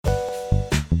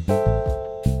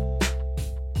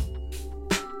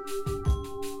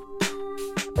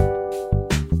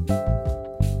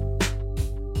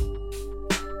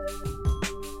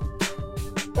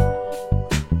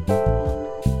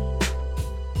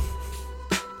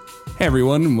Hey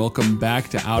everyone, and welcome back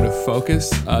to Out of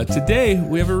Focus. Today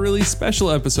we have a really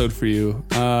special episode for you.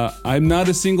 I'm not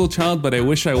a single child, but I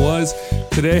wish I was.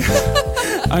 Today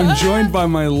I'm joined by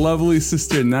my lovely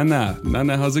sister Nana.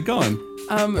 Nana, how's it going?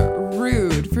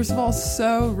 Rude. First of all,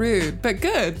 so rude, but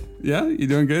good. Yeah, you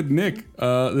doing good? Nick,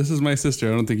 this is my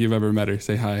sister. I don't think you've ever met her.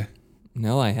 Say hi.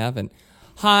 No, I haven't.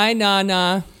 Hi,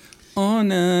 Nana. Oh,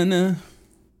 Nana.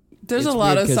 There's It's a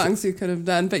lot weird of 'cause- songs you could have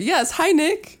done, but yes, hi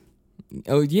Nick.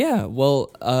 Oh, yeah.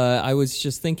 Well, I was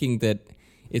just thinking that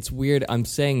it's weird. I'm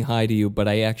saying hi to you, but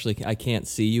I can't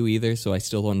see you either, so I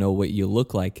still don't know what you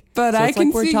look like. But so I it's can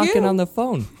like we're see talking you. on the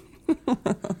phone.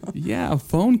 Yeah, a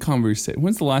phone conversation.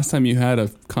 When's the last time you had a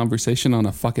conversation on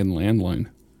a fucking landline?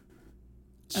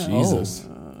 Jesus.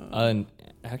 An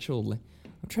actual.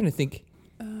 I'm trying to think.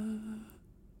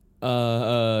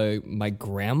 My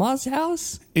grandma's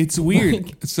house? It's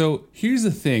weird. So here's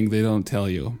the thing they don't tell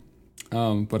you.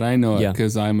 But I know it Yeah.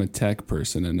 because I'm a tech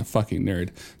person and a fucking nerd.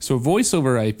 So voice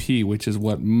over IP, which is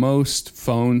what most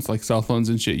phones, like cell phones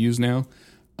and shit, use now,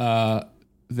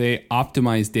 they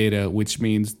optimize data, which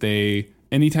means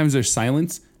anytime there's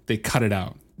silence, they cut it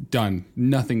out. Done.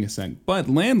 Nothing is sent. But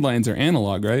landlines are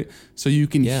analog, right? So you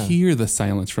can hear the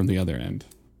silence from the other end.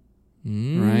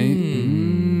 Right?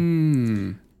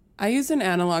 I use an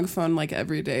analog phone like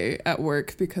every day at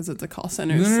work because it's a call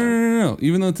center. No.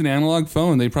 Even though it's an analog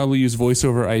phone, they probably use voice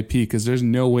over IP because there's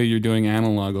no way you're doing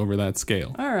analog over that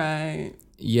scale. All right.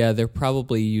 Yeah, they're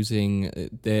probably using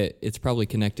it's probably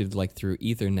connected like through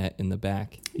Ethernet in the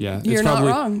back. Yeah, You're not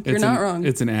wrong. You're not wrong.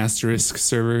 It's an asterisk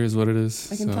server, is what it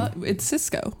is. I can tell it's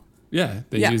Cisco. Yeah,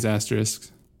 they use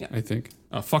asterisks. Yeah. I think.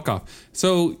 Fuck off.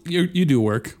 So you do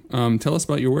work. Tell us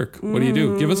about your work. What do you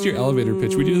do? Give us your elevator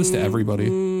pitch. We do this to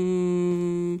everybody.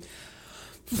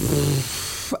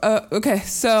 Okay,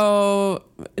 so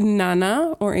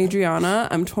Nana or Adriana,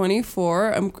 I'm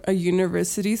 24. I'm a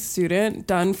university student,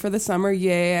 done for the summer.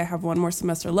 Yay, I have one more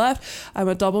semester left. I'm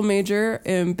a double major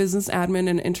in business admin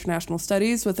and international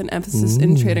studies with an emphasis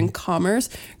in trade and commerce.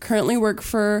 Currently work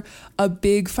for a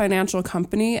big financial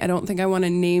company. I don't think I want to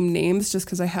name names just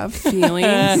because I have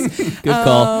feelings. Good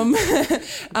call.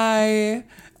 I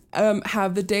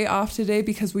have the day off today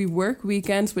because we work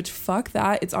weekends, which fuck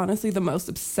that. It's honestly the most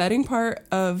upsetting part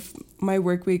of my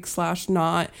work week /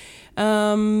 not.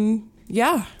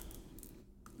 Yeah.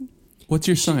 What's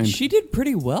your sign? She did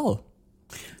pretty well.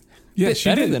 Yeah, she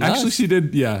better did. than Actually, us. she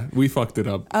did. Yeah, we fucked it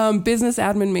up. Business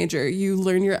admin major. You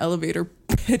learn your elevator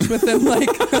pitch with them like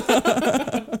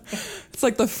it's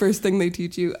like the first thing they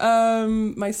teach you.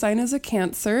 My sign is a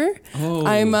Cancer. Oh.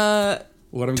 I'm a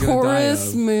What I'm gonna die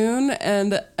Taurus of. moon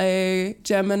and a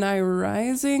Gemini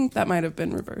rising. That might have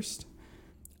been reversed.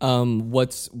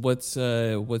 What's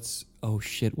oh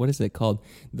shit, what is it called?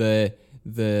 The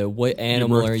what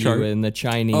animal birth are chart? you in the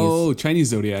Chinese? Oh, Chinese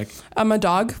zodiac. I'm a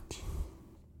dog.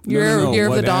 No. Year of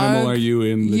What the dog. animal are you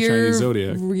in the Chinese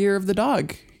zodiac? Year of the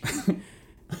dog.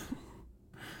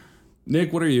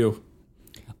 Nick, what are you?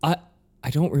 I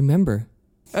don't remember.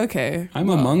 Okay. I'm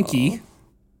a monkey.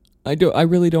 I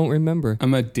really don't remember.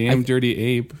 I'm a damn dirty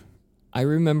ape. I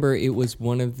remember it was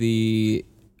one of the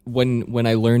when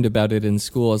I learned about it in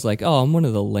school. I was like, oh, I'm one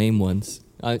of the lame ones.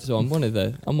 So I'm one of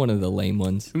the lame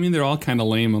ones. I mean, they're all kind of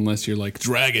lame unless you're like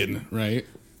dragon, right?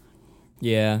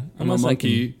 Yeah, I'm a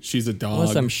monkey. She's a dog.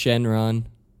 Unless I'm Shenron.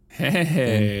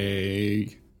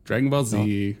 Hey, Dragon Ball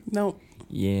Z. No.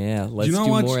 Yeah, let's you know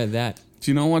do what? more of that. Do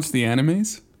you not watch the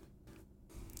animes?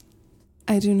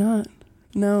 I do not.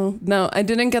 No, I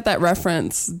didn't get that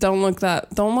reference. Don't look like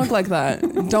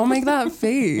that. Don't make that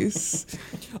face.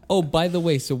 Oh, by the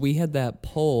way, so we had that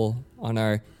poll on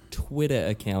our Twitter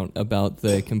account about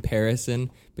the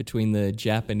comparison between the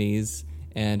Japanese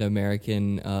and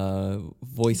American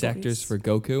voice actors for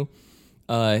Goku.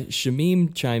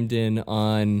 Shamim chimed in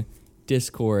on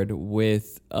Discord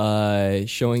with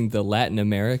showing the Latin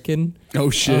American. Oh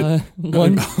shit!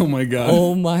 one. Oh my god!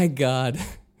 Oh my god.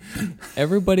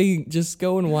 Everybody just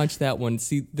go and watch that one.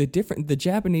 See, the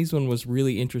Japanese one was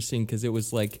really interesting because it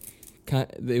was like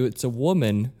it's a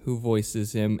woman who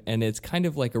voices him, and it's kind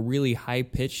of like a really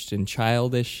high-pitched and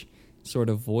childish sort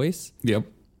of voice. Yep.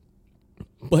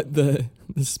 But the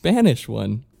Spanish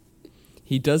one,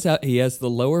 he has the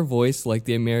lower voice like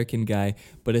the American guy,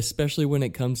 but especially when it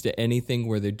comes to anything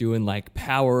where they're doing like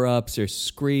power-ups or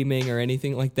screaming or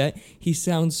anything like that, he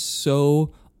sounds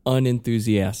so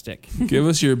unenthusiastic. Give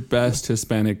us your best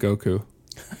Hispanic Goku.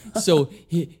 So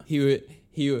he would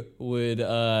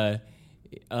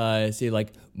say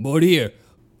like morir,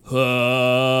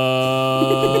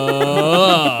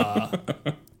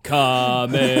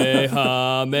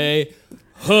 kamehameha,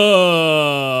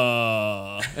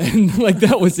 And like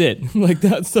that was it. Like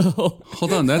that's the whole.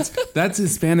 Hold on, that's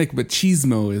Hispanic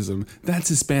machismoism. That's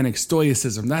Hispanic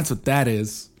stoicism. That's what that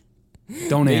is.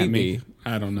 Don't at me. Maybe.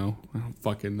 I don't know. I don't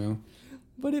fucking know.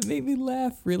 But it made me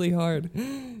laugh really hard.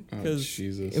 Oh,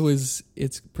 Jesus.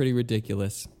 It's pretty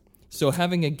ridiculous. So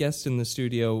having a guest in the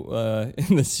studio,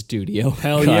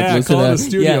 Hell God, yeah, listen call it to- a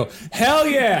studio. yeah. Hell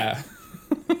yeah.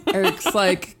 Eric's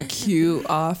like cute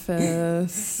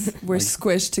office. We're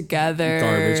squished together.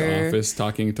 Garbage office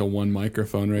talking to one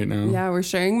microphone right now. Yeah, we're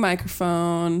sharing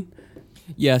microphone.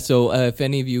 Yeah, so if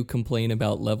any of you complain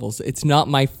about levels, it's not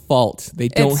my fault. They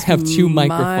don't It's have two my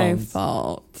microphones.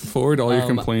 fault. Forward all your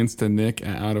complaints to Nick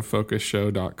at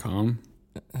outoffocusshow.com.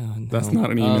 Oh, no. That's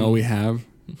not an email we have.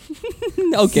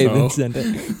 Okay, So. then send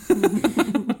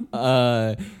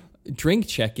it. Drink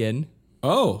check-in.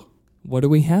 Oh, What are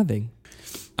we having?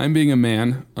 I'm being a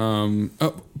man. Oh,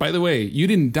 by the way, you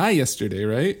didn't die yesterday,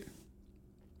 right?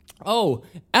 Oh,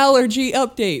 allergy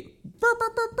update. Burr, burr,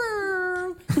 burr,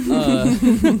 burr.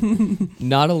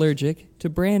 Not allergic to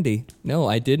brandy. No,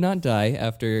 I did not die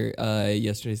after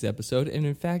yesterday's episode, and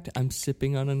in fact, I'm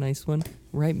sipping on a nice one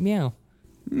right meow.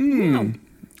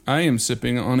 I am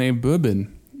sipping on a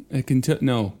bourbon.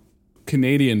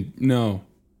 Canadian. No.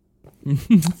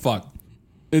 Fuck.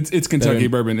 It's Kentucky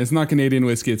bourbon. It's not Canadian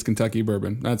whiskey. It's Kentucky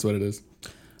bourbon. That's what it is.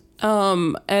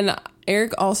 And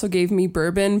Eric also gave me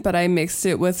bourbon, but I mixed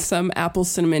it with some apple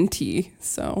cinnamon tea,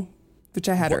 which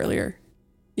I had earlier.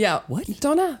 Yeah. What?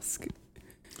 Don't ask.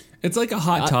 It's like a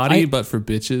hot toddy, but for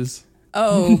bitches.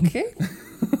 Oh, okay.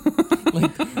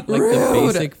 Like the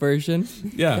Rude. basic version.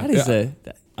 Yeah. That is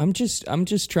I'm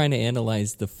just trying to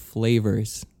analyze the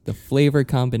flavors, the flavor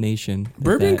combination. of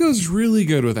Bourbon that. goes really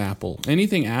good with apple.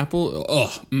 Anything apple.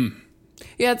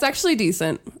 Yeah, it's actually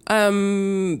decent.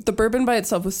 The bourbon by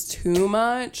itself was too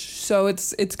much, so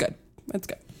it's good. It's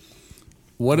good.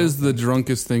 What is the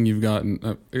drunkest thing you've gotten?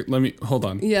 Let me hold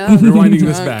on. Yeah. Rewinding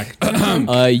this Drunk.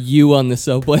 back. You on the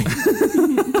subway.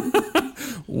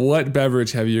 What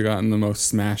beverage have you gotten the most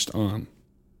smashed on?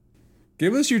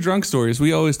 Give us your drunk stories.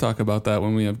 We always talk about that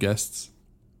when we have guests.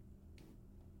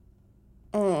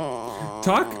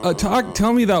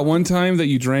 Tell me that one time that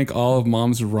you drank all of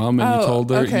Mom's rum and you told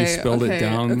her you spilled it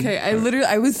down. Okay,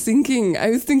 I was thinking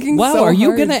Wow, so are you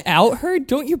hard. gonna out her?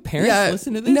 Don't your parents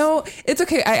listen to this? No, it's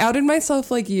okay. I outed myself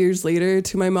like years later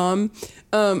to my mom.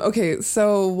 Okay,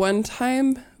 so one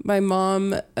time my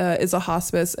mom is a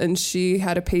hospice and she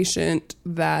had a patient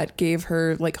that gave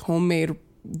her like homemade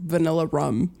vanilla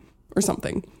rum or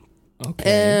something.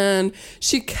 Okay. And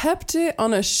she kept it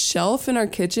on a shelf in our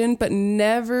kitchen, but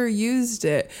never used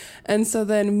it. And so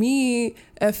then me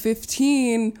at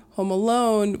 15, home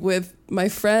alone with my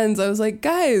friends, I was like,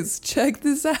 guys, check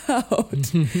this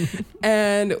out.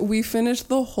 And we finished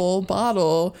the whole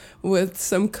bottle with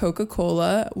some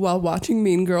Coca-Cola while watching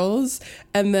Mean Girls.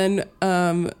 And then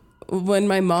when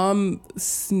my mom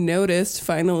noticed,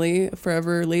 finally,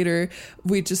 forever later,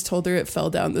 we just told her it fell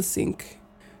down the sink.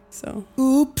 So,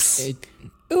 oops.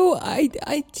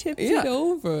 I tipped it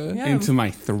over. Yeah. Into my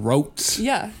throat.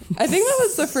 Yeah. I think that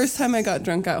was the first time I got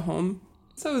drunk at home.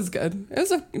 So it was good. It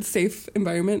was a safe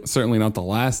environment. Certainly not the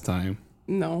last time.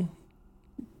 No,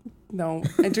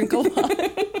 I drink a lot.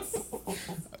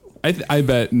 I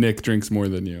bet Nick drinks more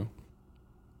than you.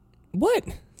 What?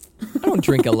 I don't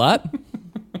drink a lot.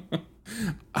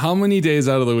 How many days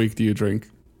out of the week do you drink?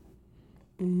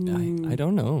 I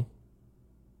don't know.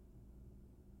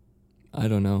 I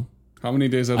don't know. How many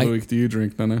days out of the week do you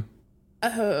drink, Nana?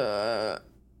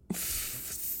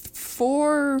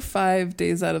 4 or 5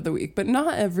 days out of the week, but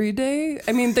not every day.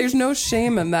 I mean, there's no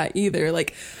shame in that either.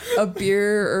 Like a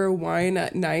beer or wine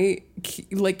at night,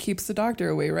 keeps the doctor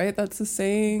away, right? That's the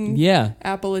saying. Yeah.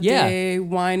 Apple a Yeah. day,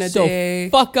 wine a So day.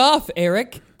 fuck off,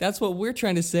 Eric. That's what we're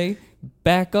trying to say.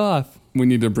 Back off. We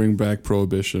need to bring back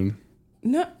prohibition.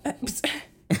 No.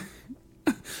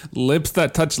 Lips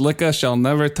that touch liquor shall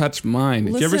never touch mine.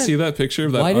 Did you ever Listen. see that picture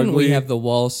of that Why didn't ugly... we have the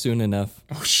wall soon enough?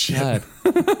 Oh, shit.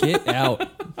 God. Get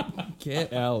out.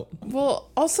 Get out. Well,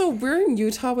 also we're in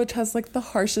Utah, which has like the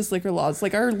harshest liquor laws.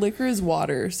 Like our liquor is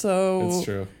water, so It's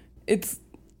true.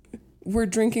 We're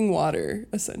drinking water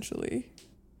essentially.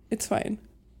 It's fine.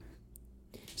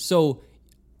 So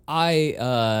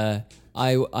I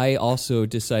also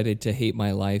decided to hate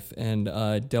my life and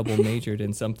double majored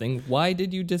in something. Why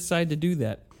did you decide to do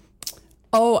that?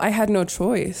 Oh, I had no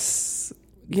choice.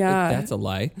 Yeah. That's a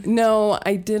lie. No,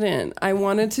 I didn't. I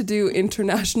wanted to do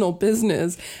international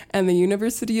business, and the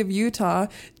University of Utah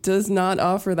does not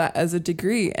offer that as a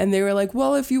degree. And they were like,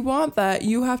 well, if you want that,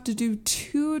 you have to do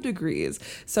 2 degrees.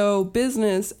 So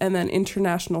business and then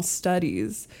international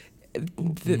studies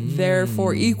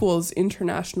therefore equals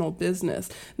international business.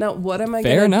 Now, what am I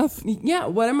Fair enough. Yeah,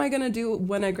 what am I going to do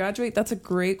when I graduate? That's a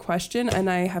great question, and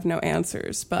I have no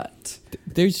answers, but...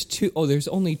 There's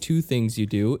only two things you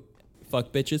do.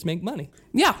 Fuck bitches, make money.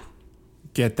 Yeah.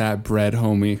 Get that bread,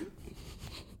 homie.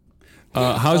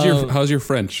 How's your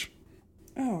French?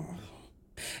 Oh.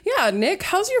 Yeah, Nick,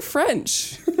 how's your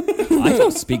French? I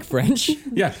don't speak French.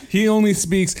 Yeah, he only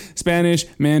speaks Spanish,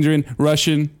 Mandarin,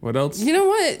 Russian. What else? You know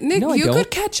what, Nick? No, I you don't.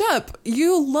 could catch up.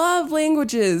 You love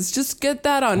languages. Just get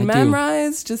that on I do.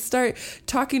 Memrise. Just start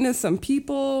talking to some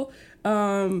people.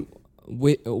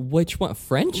 Which one?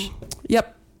 French?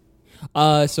 Yep.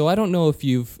 So I don't know if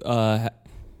you've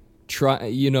try.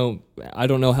 I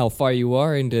don't know how far you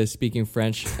are into speaking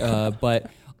French, but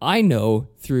I know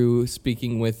through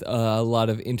speaking with a lot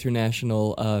of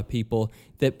international people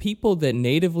that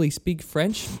natively speak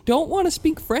French don't want to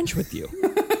speak French with you.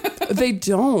 They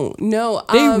don't. No.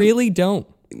 They really don't.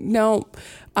 No.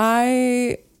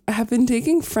 I have been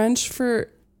taking French for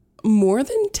more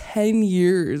than 10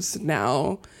 years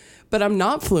now, but I'm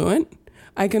not fluent.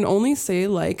 I can only say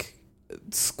like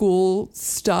school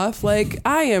stuff, like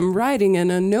I am writing in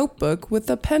a notebook with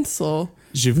a pencil.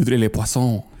 Je voudrais les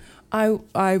poissons.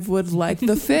 I would like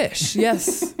the fish.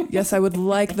 Yes, I would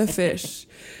like the fish.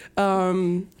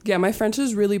 Yeah, my French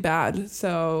is really bad,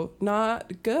 so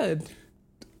not good.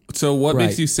 So what Right.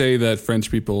 makes you say that French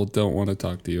people don't want to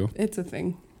talk to you? It's a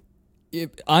thing.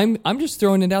 I'm just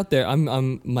throwing it out there.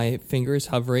 I'm my fingers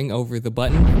hovering over the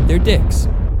button. They're dicks.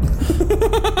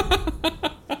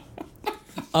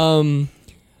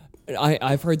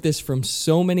 I've heard this from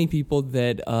so many people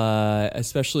that,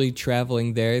 especially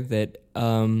traveling there, that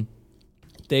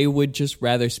they would just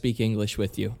rather speak English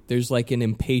with you. There's like an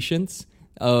impatience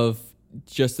of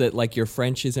just that, like your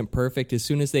French isn't perfect. As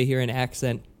soon as they hear an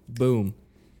accent, boom.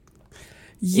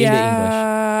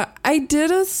 Yeah, I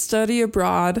did a study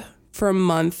abroad for a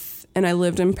month and I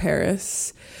lived in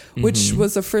Paris, which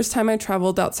was the first time I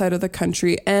traveled outside of the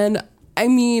country. And I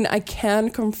mean, I can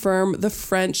confirm the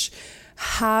French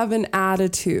have an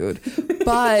attitude,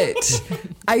 but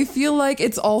I feel like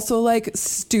it's also like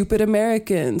stupid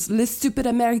Americans. Les stupid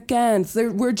Americans.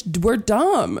 We're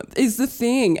dumb is the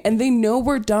thing, and they know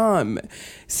we're dumb.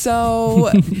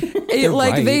 So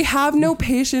Right. they have no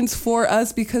patience for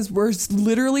us because we're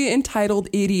literally entitled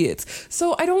idiots.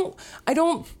 So I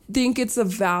don't think it's a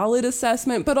valid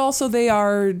assessment, but also they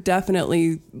are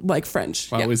definitely like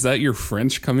French. Wow, Yeah. is that your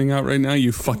French coming out right now,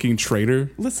 you fucking traitor?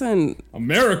 Listen,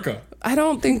 America! I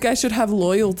don't think I should have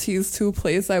loyalties to a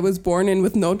place I was born in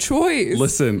with no choice.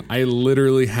 Listen, I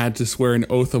literally had to swear an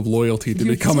oath of loyalty to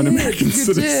become an American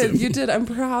citizen. You did. I'm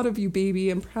proud of you,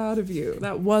 baby. I'm proud of you.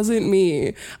 That wasn't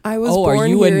me. I was Oh, born are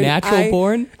you here a and natural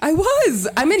born? I was.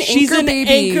 I'm an She's anchor an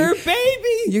baby. anchor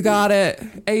baby. You got it.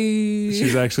 Ayy.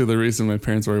 She's actually the reason my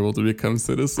parents were able to become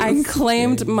citizens. I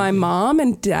claimed my mom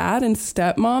and dad and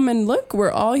stepmom, and look, we're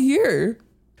all here.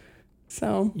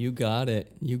 So You got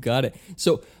it.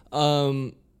 So,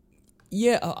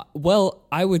 well,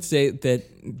 I would say that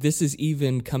this is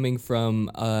even coming from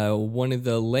one of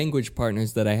the language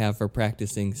partners that I have for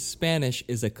practicing Spanish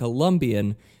is a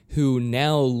Colombian who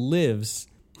now lives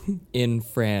in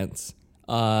France.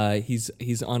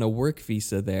 He's on a work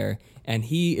visa there, and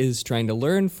he is trying to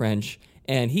learn French.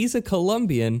 And he's a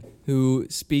Colombian who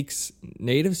speaks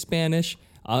native Spanish,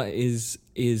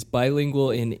 is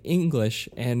bilingual in English,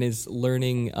 and is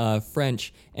learning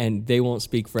French. And they won't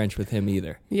speak French with him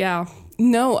either. yeah.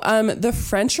 No, the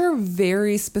French are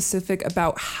very specific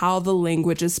about how the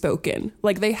language is spoken.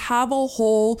 Like they have a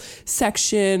whole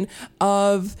section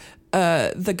of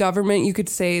the government, you could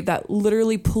say, that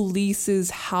literally polices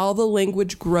how the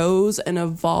language grows and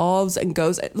evolves and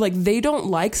goes. Like they don't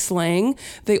like slang.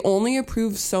 They only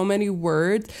approve so many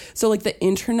words. So like the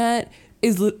internet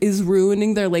is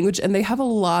ruining their language, and they have a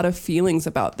lot of feelings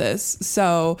about this.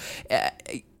 So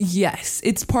yes,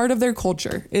 it's part of their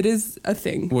culture. It is a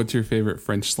thing. What's your favorite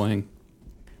French slang?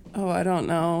 Oh, I don't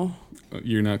know.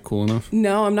 You're not cool enough?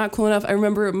 No, I'm not cool enough. I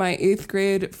remember my 8th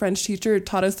grade French teacher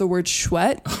taught us the word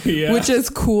chouette, yeah. which is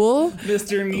cool.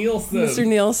 Mr. Nielsen. Mr.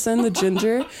 Nielsen, the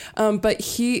ginger. But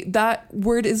that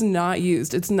word is not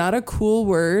used. It's not a cool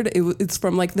word. It's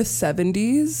from like the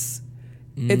 70s.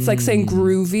 It's like saying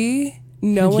groovy.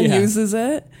 No one Yeah. uses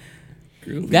it.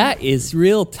 That is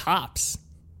real tops.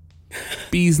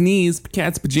 Bee's knees,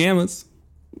 cat's pajamas.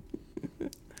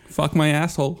 Fuck my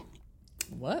asshole.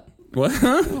 What? What?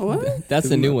 What? That's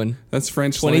a new one. That's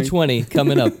French slang. 2020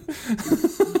 coming up.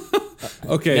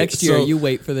 Okay, Next year, you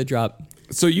wait for the drop.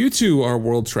 So you two are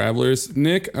world travelers.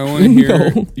 Nick, I want to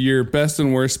hear No. your best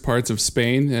and worst parts of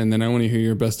Spain, and then I want to hear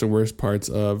your best and worst parts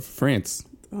of France.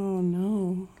 Oh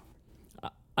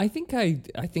I think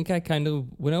I kind of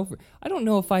went over. I don't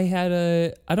know if I had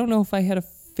a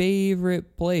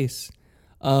favorite place.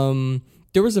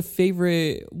 There was a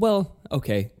favorite. Well,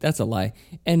 okay, that's a lie.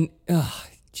 And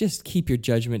just keep your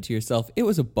judgment to yourself. It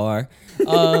was a bar.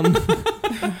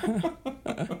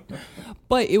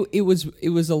 But it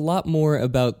was a lot more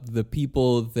about the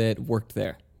people that worked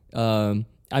there.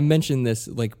 I mentioned this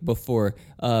like before,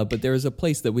 but there was a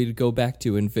place that we'd go back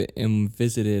to and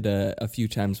visited a few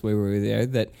times when we were there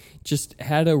that just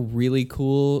had a really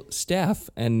cool staff,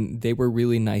 and they were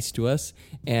really nice to us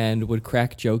and would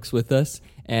crack jokes with us,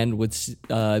 and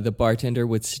the bartender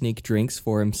would sneak drinks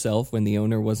for himself when the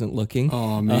owner wasn't looking.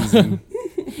 Oh, amazing.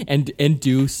 And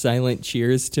do silent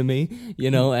cheers to me,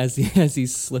 as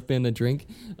he's slipping a drink.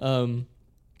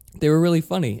 They were really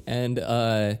funny,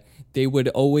 and they would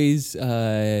always,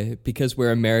 because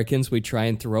we're Americans, we try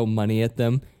and throw money at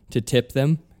them to tip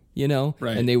them,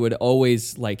 Right. And they would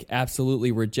always like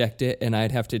absolutely reject it, and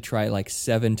I'd have to try like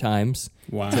 7 times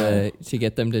to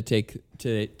get them to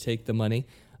take the money.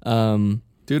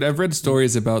 Dude, I've read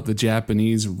stories about the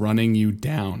Japanese running you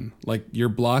down. Like, you're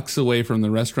blocks away from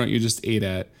the restaurant you just ate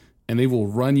at, and they will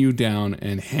run you down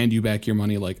and hand you back your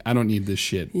money like, I don't need this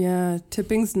shit. Yeah,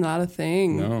 tipping's not a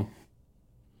thing. No.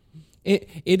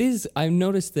 It is. I've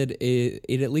noticed that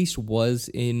it at least was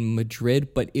in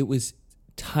Madrid, but it was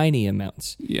tiny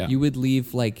amounts. Yeah. You would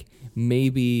leave like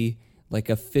maybe like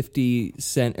a 50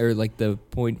 cent or like the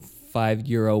 0.5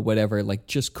 euro, whatever, like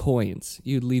just coins.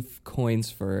 You'd leave coins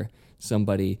for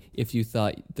somebody if you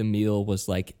thought the meal was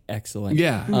like excellent.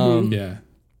 Yeah. Yeah.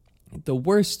 The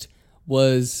worst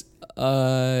was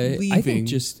I Leaving. think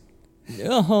just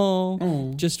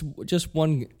just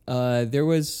one. There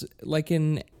was like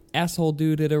an asshole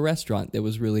dude at a restaurant that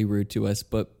was really rude to us,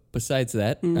 but besides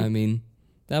that, I mean,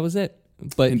 that was it.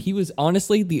 But he was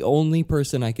honestly the only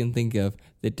person I can think of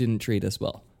that didn't treat us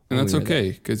well. And when that's we were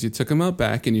okay, because you took him out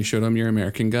back and you showed him your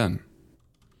American gun.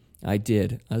 there. I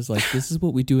did. I was like, this is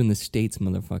what we do in the States,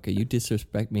 motherfucker. You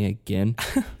disrespect me again.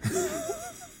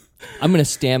 I'm going to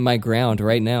stand my ground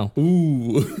right now.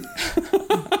 Ooh.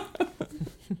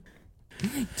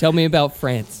 Tell me about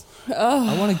France.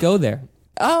 I want to go there.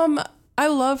 I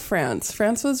love France.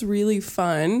 France was really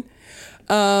fun.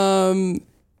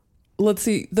 Let's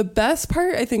see. The best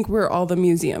part, I think, were all the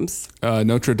museums.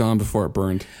 Notre Dame before it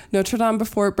burned. Notre Dame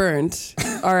before it burned.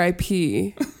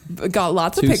 R.I.P. Got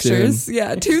lots of Too pictures. soon.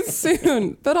 Yeah, too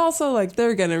soon. But also, like,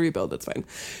 they're going to rebuild. It's fine.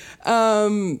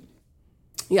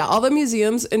 Yeah, all the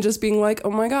museums and just being like,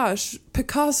 oh my gosh,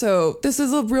 Picasso, this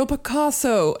is a real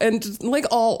Picasso. And just, like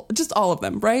all of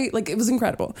them, right? Like, it was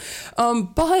incredible.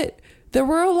 But there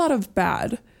were a lot of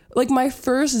bad. Like, my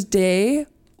first day,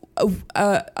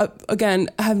 again,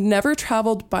 I have never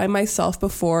traveled by myself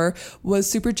before, was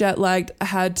super jet lagged. I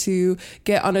had to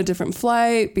get on a different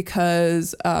flight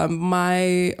because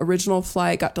my original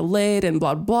flight got delayed and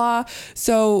blah, blah.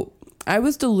 So I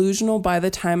was delusional by the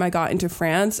time I got into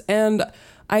France, and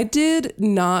I did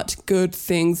not good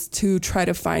things to try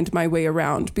to find my way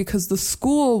around because the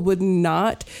school would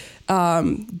not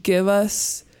give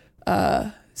us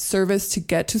service to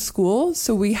get to school.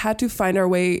 So we had to find our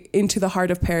way into the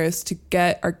heart of Paris to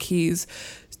get our keys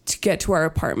to get to our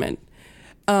apartment.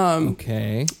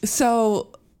 Okay.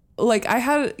 So, like,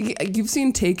 you've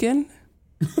seen Taken?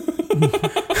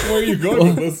 Where are you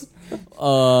going with this?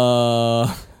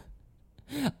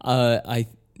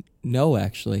 No,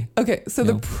 actually. Okay, so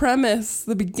No. the premise,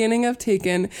 the beginning of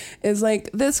Taken is like,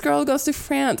 this girl goes to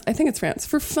France, I think it's France,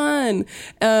 for fun.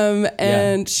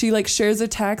 And she like shares a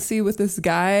taxi with this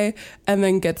guy and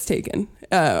then gets taken.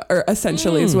 Or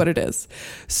essentially is what it is.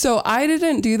 So I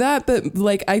didn't do that, but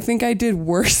like, I think I did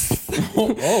worse.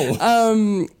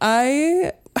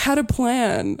 I had a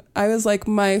plan. I was like,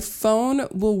 my phone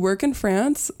will work in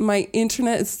France. My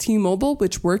internet is T-Mobile,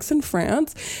 which works in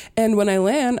France. And when I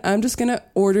land, I'm just going to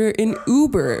order an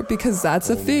Uber because that's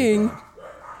a thing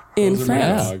in Those are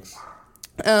France. my dogs.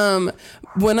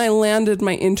 When I landed,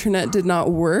 my internet did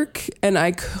not work and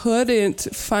I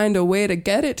couldn't find a way to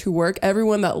get it to work.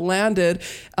 Everyone that landed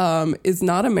is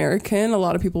not American. A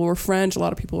lot of people were French. A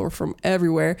lot of people were from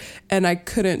everywhere. And I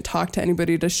couldn't talk to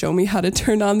anybody to show me how to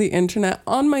turn on the internet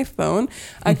on my phone.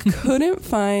 I couldn't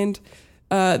find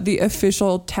the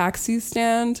official taxi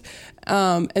stand.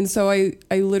 And so I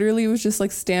literally was just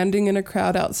like standing in a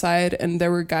crowd outside and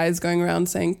there were guys going around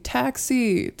saying,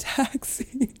 taxi,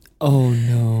 taxi. Oh,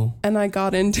 no. And I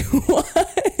got into one.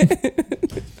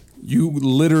 You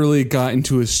literally got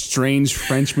into a strange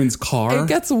Frenchman's car? It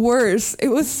gets worse. It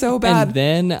was so bad. And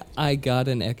then I got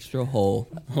an extra hole.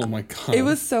 Oh my God. It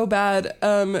was so bad.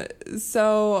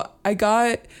 So I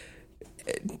got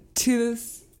to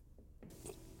this.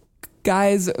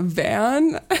 guy's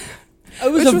van. It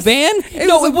was Which a was- van? it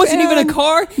No, was it a wasn't even a van.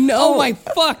 car? No. Oh my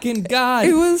fucking God.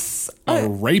 It was A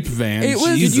rape van. It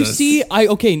was- Jesus. Did you see?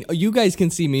 Okay, you guys can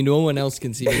see me. No one else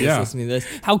can see me. Yeah. Listening to this.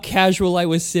 How casual I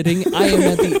was sitting. I am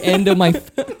at the end of my.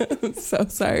 so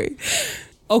sorry.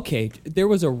 Okay, there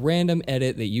was a random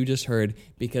edit that you just heard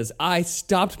because I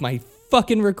stopped my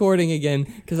fucking recording again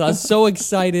because I was so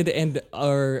excited and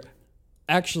are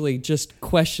actually just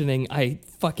questioning. I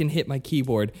fucking hit my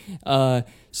keyboard.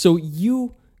 So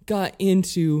you got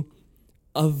into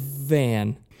a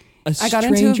van. I got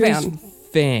into a stranger's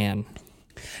van.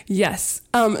 Yes.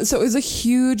 So it was a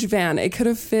huge van. It could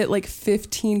have fit like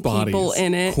 15 people Bodies,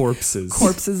 in it.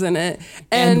 corpses In it.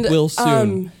 And will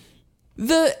soon.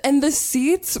 The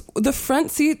seats, the front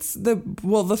seats, the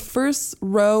first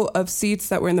row of seats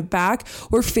that were in the back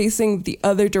were facing the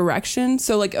other direction.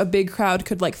 So like a big crowd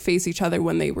could like face each other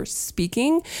when they were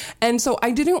speaking. And so I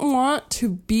didn't want to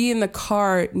be in the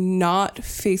car not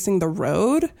facing the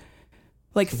road,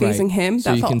 like facing Right. him. So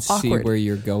That you felt can awkward. see where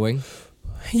you're going.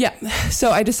 Yeah.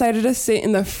 So I decided to sit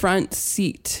in the front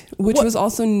seat, which was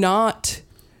also not.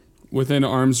 within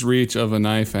arm's reach of a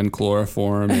knife and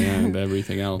chloroform and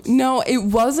everything else. No, it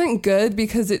wasn't good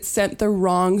because it sent the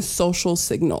wrong social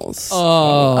signals.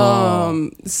 Oh.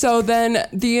 So then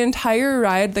the entire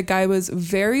ride, the guy was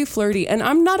very flirty, and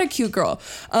I'm not a cute girl.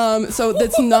 So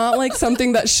that's not like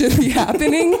something that should be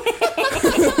happening.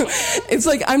 It's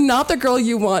like, I'm not the girl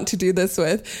you want to do this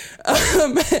with.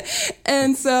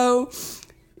 And so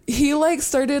he like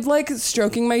started like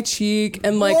stroking my cheek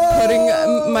and like putting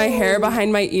my hair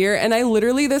behind my ear, and I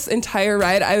literally this entire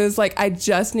ride I was like, I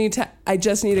just need to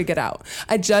get out.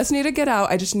 I just need to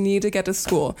get to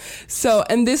school. So,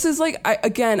 and this is like,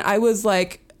 I was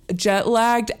like jet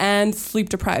lagged and sleep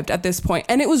deprived at this point,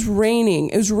 and it was raining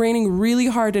really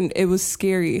hard, and it was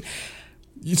scary.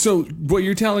 So what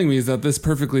you're telling me is that this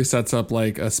perfectly sets up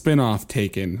like a spin-off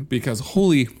Taken, because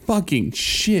holy fucking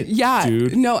shit, Yeah,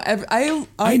 dude. no,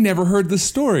 I never heard this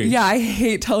story. yeah, I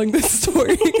hate telling this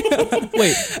story.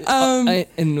 Wait.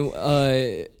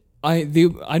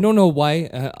 I don't know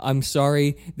why. I'm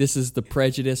sorry. This is the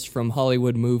prejudice from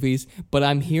Hollywood movies, but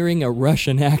I'm hearing a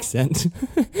Russian accent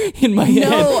in my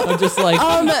head. I'm just like,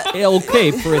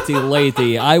 okay, pretty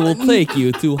lady, I will take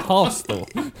you to hostel.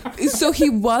 So he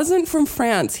wasn't from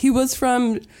France. He was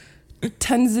from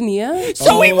Tanzania.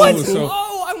 So he was. so-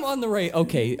 Oh, I'm on the right.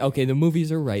 Okay. The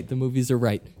movies are right.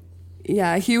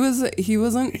 Yeah, he wasn't. He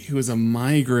was a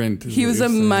migrant. is He what was you're a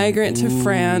saying. migrant to Ooh,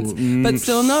 France, but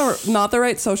still not the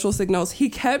right social signals. He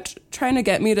kept trying to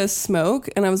get me to smoke,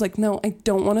 and I was like, no, I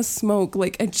don't want to smoke.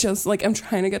 Like, I'm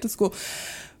trying to get to school.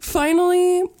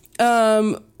 Finally,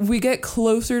 we get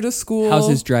closer to school. How's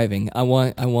his driving? I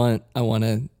want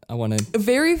to.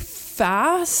 Very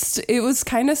fast. It was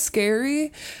kind of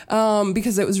scary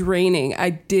because it was raining. I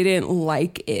didn't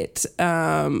like it.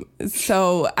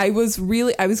 So I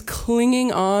was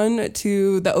clinging on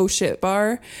to the oh shit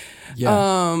bar.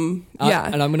 Yeah. Yeah.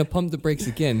 And I'm going to pump the brakes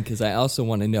again because I also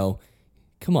want to know,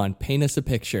 come on, paint us a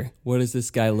picture. What does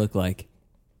this guy look like?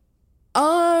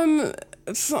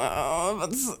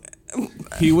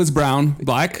 He was brown,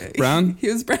 brown. He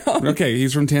was brown. Okay,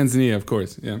 he's from Tanzania, of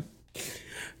course. Yeah.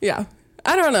 Yeah.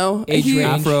 I don't know. Age range?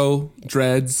 Afro,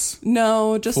 dreads.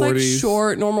 No, just like 40s.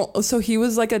 short, normal. So he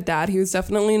was like a dad. He was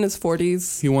definitely in his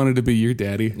 40s. He wanted to be your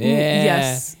daddy. Yeah.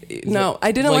 Yes. No,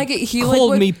 I didn't like it. He like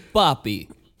called would, me Poppy.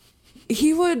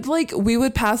 he would like, we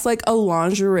would pass like a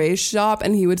lingerie shop,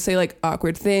 and he would say like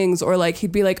awkward things, or like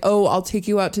he'd be like, oh, I'll take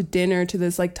you out to dinner to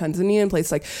this like Tanzanian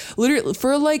place. Like literally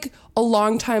for like a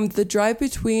long time, the drive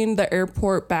between the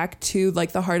airport back to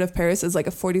like the heart of Paris is like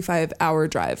a 45-hour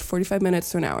drive, 45 minutes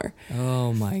to an hour.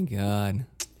 Oh my God.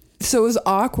 So it was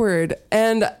awkward.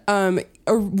 And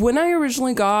when I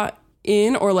originally got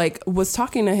in, or like was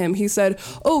talking to him, he said,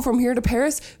 oh, from here to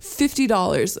Paris,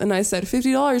 $50. And I said,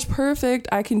 $50, perfect,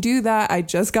 I can do that. I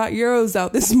just got euros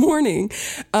out this morning.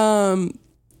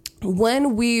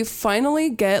 When we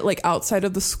finally get like outside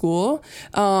of the school,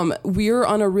 we're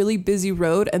on a really busy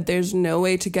road, and there's no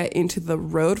way to get into the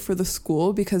road for the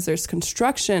school because there's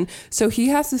construction. So he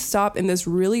has to stop in this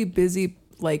really busy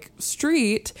like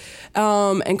street,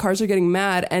 and cars are getting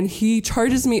mad, and he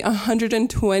charges me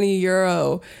 120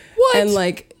 euro. What? And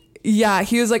like, yeah,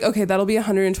 he was like, okay, that'll be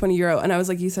 120 euro. And I was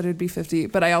like, you said it'd be 50,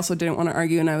 but I also didn't want to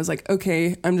argue. And I was like,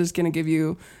 okay, I'm just going to give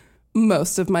you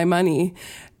most of my money.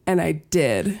 And I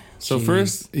did. So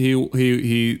first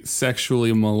he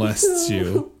sexually molests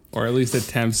you, or at least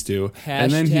attempts to,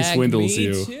 and then he Hashtag swindles me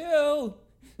you.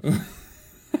 too.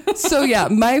 So yeah,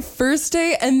 my first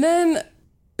day, and then,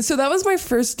 so that was my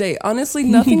first day. Honestly,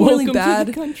 nothing really Welcome to bad.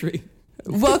 the country.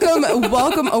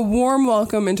 welcome, a warm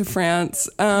welcome into France.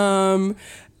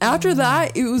 After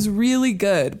that, it was really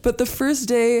good. But the first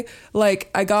day, like,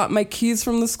 I got my keys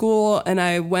from the school and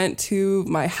I went to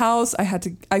my house.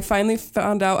 I finally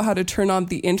found out how to turn on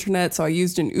the internet. So I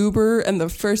used an Uber, and the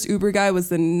first Uber guy was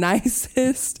the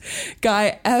nicest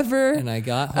guy ever. And I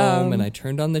got home and I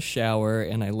turned on the shower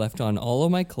and I left on all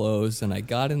of my clothes and I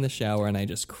got in the shower and I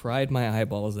just cried my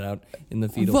eyeballs out in the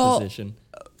fetal position.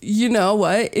 You know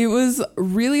what? It was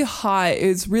really hot.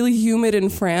 It's really humid in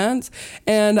France,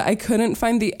 and I couldn't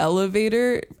find the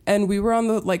elevator, and we were on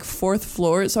the like 4th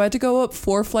floor, so I had to go up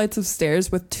 4 flights of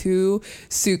stairs with 2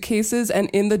 suitcases, and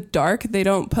in the dark they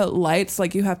don't put lights,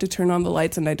 like you have to turn on the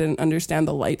lights, and I didn't understand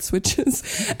the light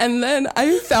switches. And then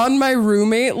I found my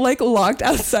roommate like locked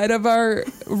outside of our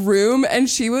room, and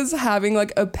she was having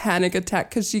like a panic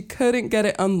attack because she couldn't get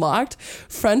it unlocked.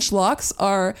 French locks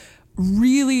are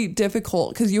really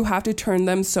difficult because you have to turn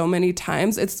them so many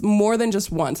times. It's more than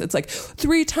just once. It's like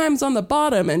 3 times on the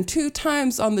bottom and 2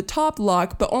 times on the top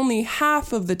lock, but only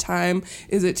half of the time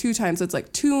is it 2 times. It's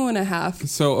like 2.5.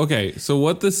 So, okay. So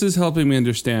what this is helping me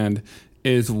understand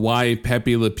is why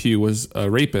Pepe Le Pew was a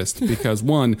rapist. Because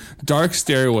 1, dark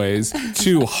stairways,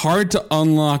 2, hard to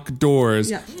unlock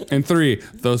doors, and 3,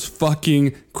 those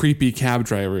fucking creepy cab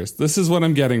drivers. This is what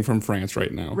I'm getting from France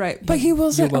right now. Right. But he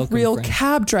wasn't a real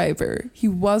cab driver. He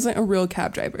wasn't a real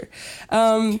cab driver.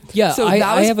 So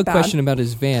I have a question about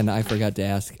his van I forgot to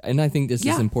ask, and I think this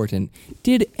is important.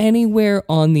 Did anywhere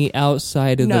on the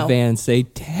outside of the van say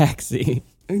taxi?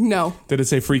 No. Did it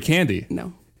say free candy?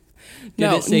 No.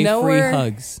 Did it say free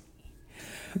hugs?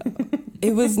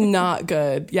 It was not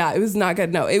good. Yeah, it was not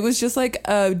good. No, it was just like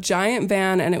a giant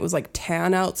van, and it was like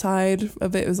tan outside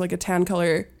of it. It was like a tan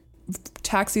color.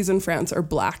 Taxis in France are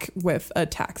black with a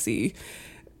taxi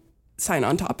sign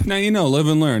on top. Now you know, live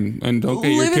and learn, and don't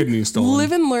get your kidneys stolen.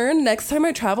 Live and learn. Next time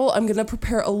I travel, I'm going to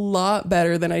prepare a lot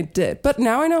better than I did. But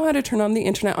now I know how to turn on the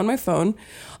internet on my phone.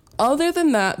 Other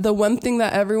than that, the one thing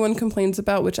that everyone complains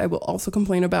about, which I will also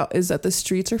complain about, is that the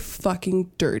streets are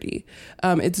fucking dirty.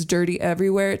 It's dirty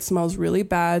everywhere. It smells really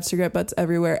bad. Cigarette butts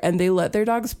everywhere. And they let their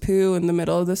dogs poo in the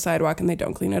middle of the sidewalk and they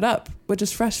don't clean it up, which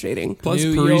is frustrating. Plus,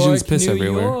 Parisians piss New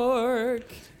everywhere. York.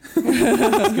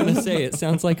 I was going to say, it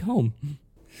sounds like home.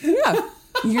 Yeah,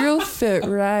 you'll fit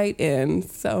right in.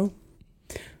 So,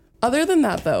 other than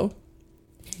that, though,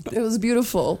 it was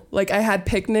beautiful. Like, I had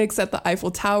picnics at the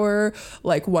Eiffel Tower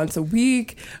like once a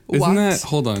week. Isn't that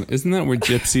where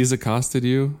gypsies accosted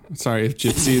you? Sorry if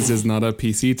gypsies is not a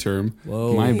PC term.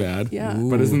 Whoa. My bad. Yeah.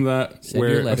 But isn't that Send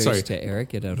your letters to Eric,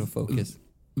 get out of focus.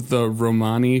 The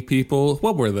Romani people,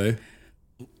 what were they?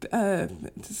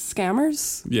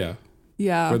 Scammers? Yeah.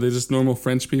 Yeah. Were they just normal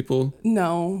French people?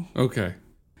 No. Okay.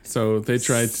 So they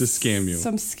tried to scam you.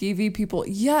 Some skeevy people.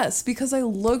 Yes, because I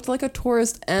looked like a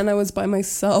tourist and I was by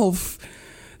myself.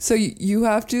 So you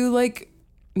have to like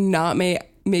not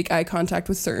make eye contact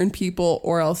with certain people,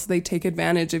 or else they take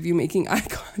advantage of you making eye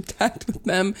contact with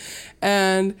them,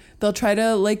 and they'll try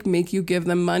to like make you give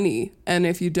them money. And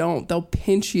if you don't, they'll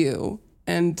pinch you,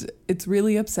 and it's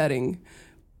really upsetting.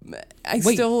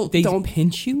 They don't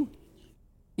pinch you?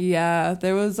 Yeah,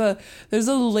 there's a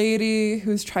lady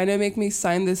who's trying to make me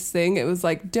sign this thing. It was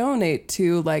like, donate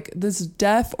to like this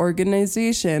deaf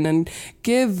organization and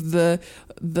give the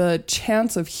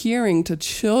chance of hearing to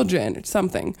children or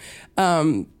something.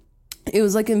 It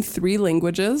was like in 3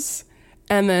 languages,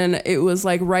 and then it was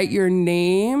like, write your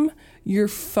name, your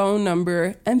phone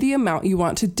number, and the amount you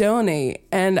want to donate.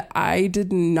 And I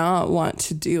did not want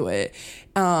to do it.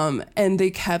 And they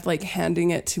kept like handing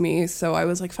it to me. So I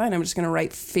was like, fine, I'm just going to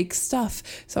write fake stuff.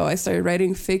 So I started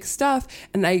writing fake stuff,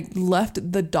 and I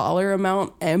left the dollar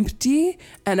amount empty,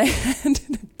 and I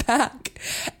handed it back.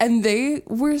 And they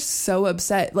were so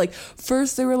upset. Like,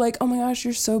 first they were like, oh my gosh,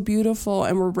 you're so beautiful,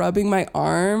 and were rubbing my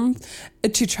arm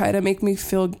to try to make me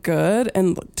feel good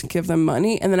and to give them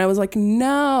money. And then I was like,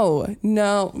 no.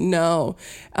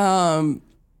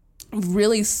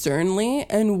 Really sternly,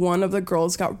 and one of the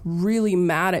girls got really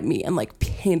mad at me and like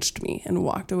pinched me and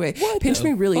walked away. Pinched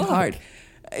me really hard.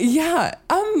 Yeah.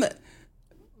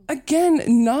 Again,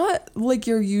 not like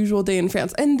your usual day in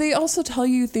France. And they also tell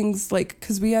you things like,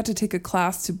 because we had to take a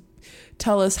class to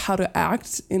tell us how to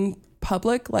act in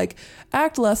public, like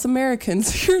act less American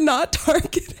so you're not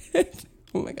targeted.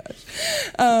 Oh my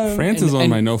gosh. France is on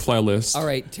my no-fly list. All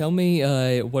right, tell me,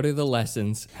 what are the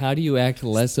lessons? How do you act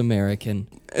less American?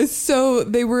 So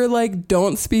they were like,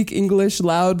 don't speak English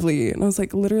loudly. And I was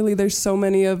like, literally, there's so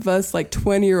many of us, like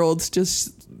 20-year-olds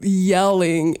just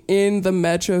yelling in the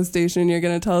metro station. You're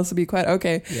going to tell us to be quiet?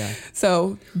 Okay. Yeah.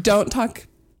 So don't talk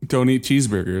Don't eat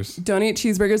cheeseburgers. Don't eat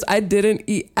cheeseburgers. I didn't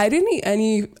eat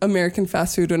any American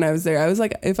fast food when I was there. I was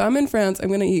like, if I'm in France, I'm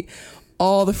going to eat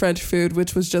all the French food,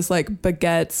 which was just like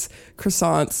baguettes,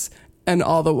 croissants, and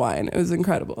all the wine. It was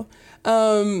incredible.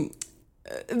 They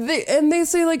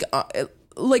say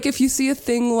like if you see a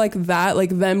thing like that, like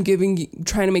them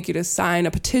trying to make you to sign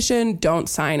a petition, don't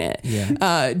sign it.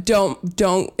 Yeah.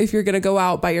 Don't if you're gonna go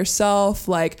out by yourself,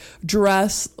 like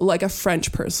dress like a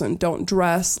French person. Don't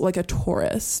dress like a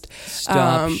tourist.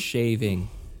 Stop shaving.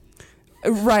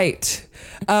 Right.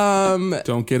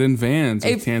 Don't get in vans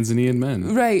with Tanzanian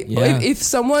men. Right. Yeah. If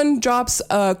someone drops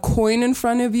a coin in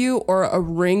front of you or a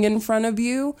ring in front of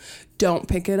you, don't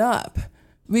pick it up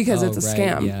because it's a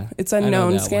scam. Yeah. It's a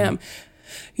known scam.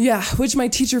 Yeah, which my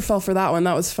teacher fell for that one.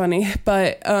 That was funny.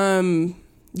 But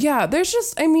yeah, there's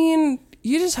just, I mean,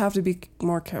 you just have to be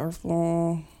more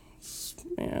careful.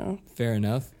 Yeah. Fair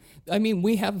enough. I mean,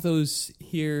 we have those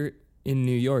here in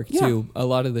New York too. A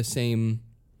lot of the same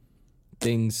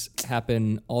things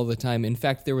happen all the time. In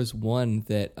fact, there was one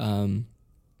that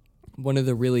one of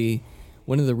the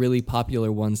really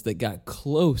popular ones that got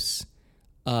close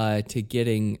to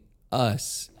getting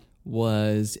us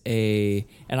was and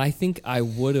I think I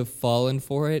would have fallen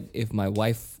for it if my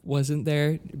wife wasn't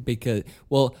there because,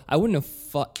 well, I wouldn't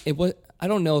have I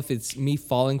don't know if it's me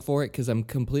falling for it because I'm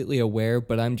completely aware,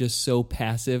 but I'm just so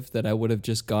passive that I would have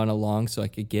just gone along so I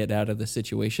could get out of the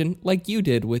situation like you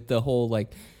did with the whole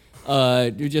like,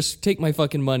 just take my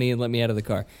fucking money and let me out of the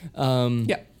car.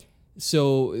 Yeah.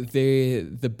 So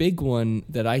the big one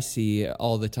that I see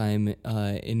all the time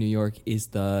in New York is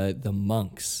the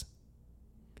monks.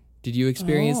 Did you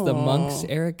experience the monks,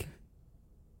 Eric?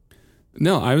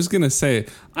 No, I was going to say,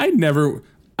 I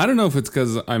don't know if it's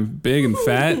because I'm big and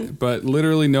fat, but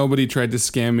literally nobody tried to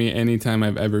scam me anytime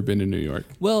I've ever been to New York.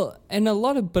 Well, and a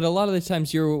lot of the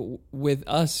times you're with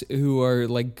us who are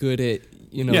like good at,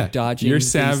 dodging. You're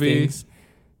savvy. These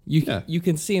things. You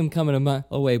can see them coming a mile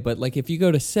away, but like if you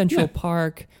go to Central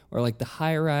Park or like the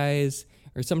high rise,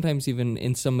 or sometimes even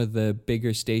in some of the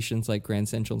bigger stations like Grand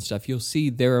Central and stuff, you'll see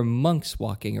there are monks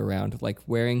walking around like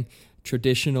wearing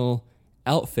traditional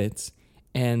outfits,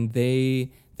 and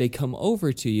they come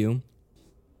over to you.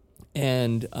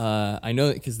 And I know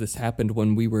that because this happened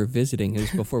when we were visiting. It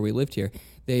was before we lived here.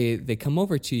 They come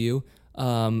over to you,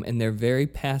 and they're very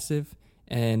passive,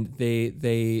 and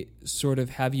they sort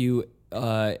of have you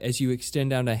as you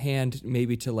extend out a hand,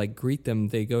 maybe to like greet them.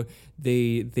 They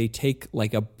take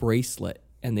like a bracelet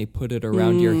and they put it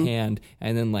around your hand,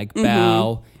 and then like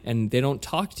bow, and they don't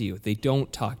talk to you.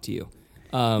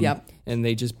 And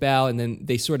they just bow, and then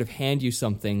they sort of hand you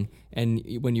something, and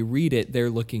when you read it, they're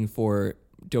looking for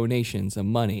donations of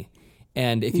money.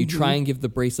 And if you try and give the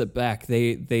bracelet back,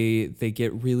 they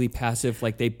get really passive,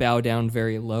 like they bow down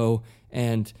very low.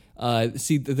 And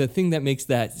see, the thing that makes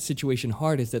that situation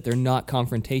hard is that they're not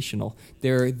confrontational.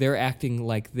 They're acting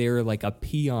like they're like a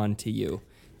peon to you.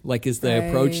 Like is the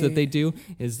approach that they do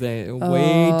is they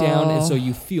way down, and so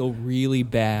you feel really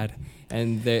bad,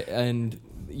 and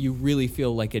you really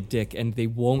feel like a dick, and they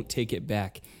won't take it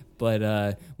back.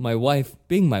 But my wife,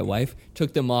 being my wife,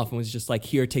 took them off and was just like,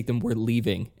 "Here, take them. We're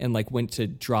leaving," and like went to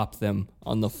drop them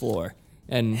on the floor.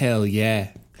 And hell yeah,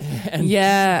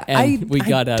 and we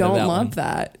got out of that one. I don't love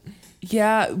that.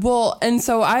 Yeah, well, and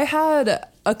so I had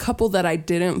a couple that I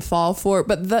didn't fall for,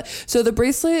 but the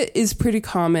bracelet is pretty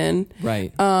common,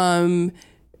 right?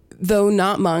 Though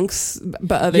not monks,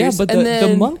 but others. Yeah, but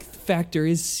the monk factor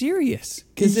is serious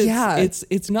because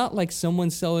it's not like someone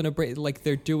selling a bracelet, like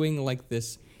they're doing like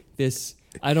this.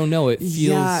 I don't know. It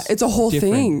feels it's a whole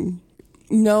different. thing.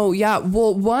 No, yeah.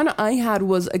 Well, one I had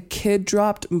was a kid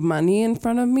dropped money in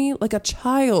front of me, like a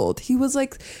child. He was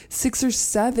like 6 or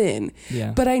 7.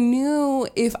 Yeah. But I knew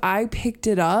if I picked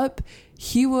it up,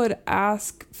 he would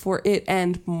ask for it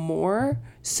and more.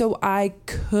 So I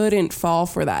couldn't fall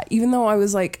for that, even though I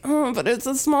was like, oh, but it's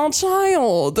a small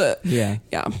child. Yeah.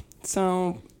 Yeah.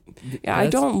 So, yeah, I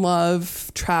don't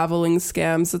love traveling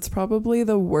scams. It's probably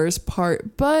the worst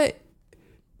part, but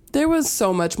there was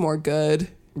so much more good.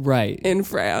 Right. In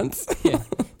France. Yeah.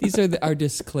 These are our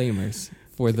disclaimers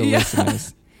for the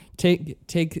listeners.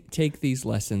 Take these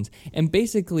lessons. And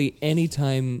basically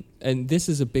anytime, and this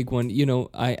is a big one,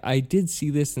 I did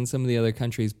see this in some of the other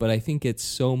countries, but I think it's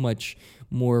so much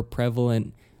more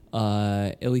prevalent,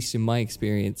 at least in my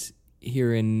experience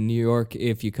here in New York,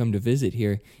 if you come to visit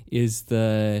here, is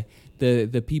the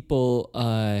people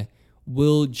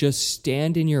will just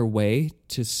stand in your way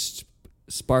to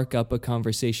spark up a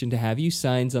conversation, to have you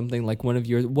sign something like one of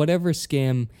your whatever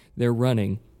scam they're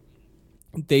running,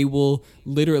 they will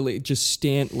literally just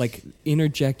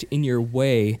interject in your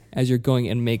way as you're going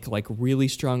and make like really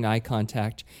strong eye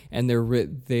contact, and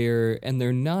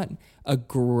they're not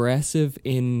aggressive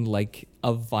in like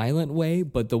a violent way,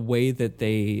 but the way that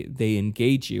they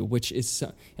engage you, which is,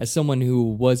 as someone who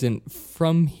wasn't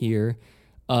from here,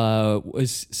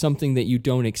 was something that you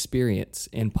don't experience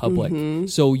in public.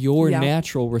 So your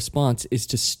natural response is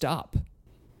to stop,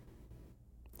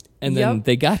 and then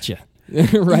they got you.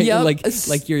 Right?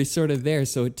 Like you're sort of there.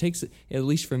 So it takes, at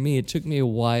least for me, it took me a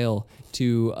while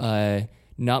to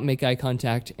not make eye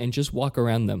contact and just walk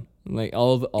around them like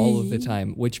all of the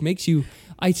time, which makes you,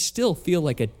 I still feel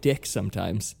like a dick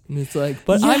sometimes. And it's like,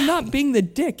 but I'm not being the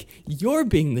dick. You're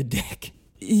being the dick.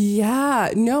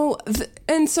 Yeah, no.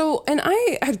 And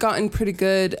I had gotten pretty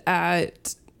good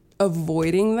at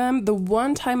avoiding them. The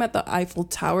one time at the Eiffel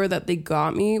Tower that they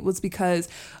got me was because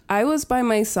I was by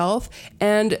myself,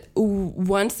 and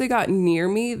once they got near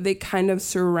me, they kind of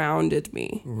surrounded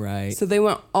me. Right. So they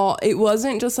went it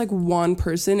wasn't just like one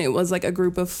person, it was like a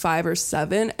group of 5 or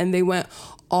 7, and they went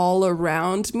all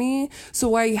around me.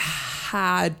 So I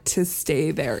had to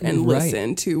stay there and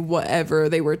listen to whatever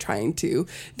they were trying to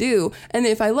do. And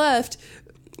if I left,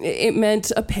 it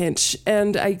meant a pinch,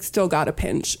 and I still got a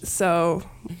pinch. So,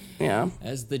 yeah.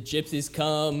 As the gypsies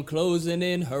come closing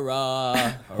in,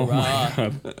 hurrah, hurrah.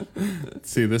 Oh my God.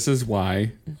 See, this is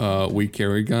why we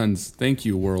carry guns. Thank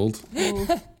you, world.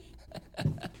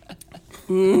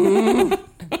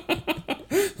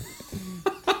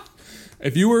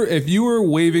 If you were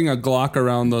waving a Glock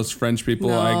around those French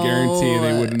people, I guarantee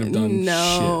they wouldn't have done shit.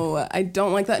 No, I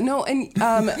don't like that. No, and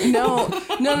no,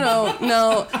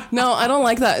 I don't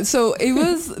like that. So it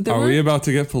was. We about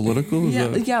to get political?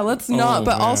 Yeah, let's not.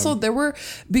 But man. Also, there were,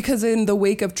 because in the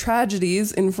wake of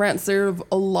tragedies in France, there were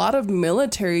a lot of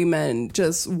military men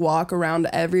just walk around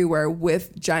everywhere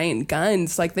with giant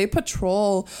guns. Like they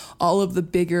patrol all of the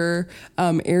bigger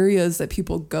areas that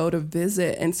people go to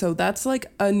visit, and so that's like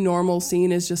a normal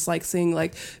scene, is just like seeing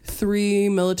like 3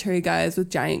 military guys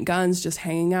with giant guns just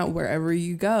hanging out wherever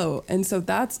you go. And so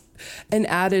that's an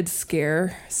added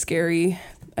scary.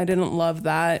 I didn't love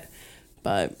that,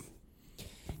 but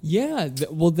yeah,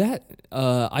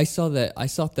 I saw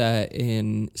that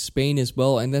in Spain as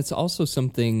well, and that's also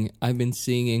something I've been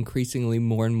seeing increasingly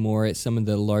more and more at some of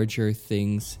the larger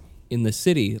things in the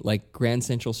city, like Grand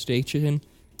Central Station,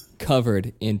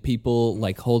 covered in people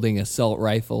like holding assault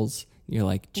rifles. You're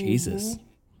like, Jesus,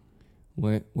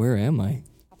 where am I?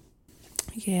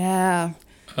 Yeah.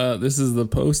 This is the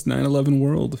post 9/11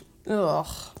 world. Ugh.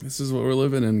 This is what we're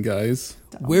living in, guys.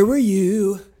 Where were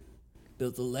you?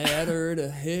 Built a ladder to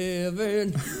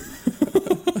heaven.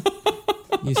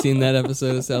 You seen that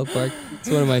episode of South Park? It's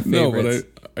one of my favorites.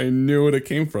 No, but I knew what it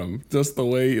came from. Just the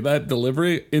way, that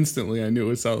delivery, instantly I knew it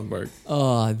was South Park.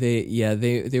 Oh,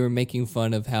 they were making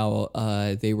fun of how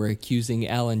they were accusing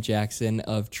Alan Jackson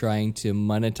of trying to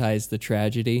monetize the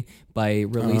tragedy by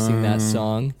releasing that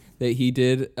song that he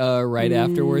did right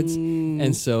afterwards.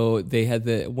 And so they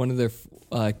had one of their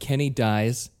Kenny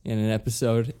dies in an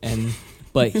episode,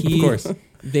 but he of course.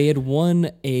 They had won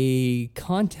a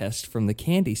contest from the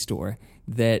candy store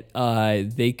that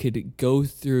they could go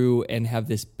through and have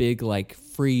this big like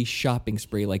free shopping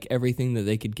spree, like everything that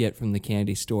they could get from the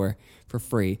candy store for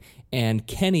free. And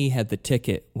Kenny had the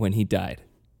ticket when he died.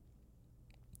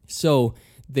 So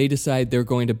they decide they're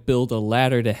going to build a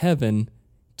ladder to heaven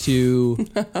to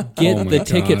get the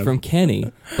ticket from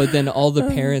Kenny. But then all the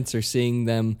parents are seeing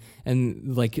them,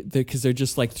 and like, because they're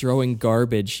just like throwing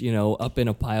garbage, up in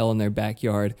a pile in their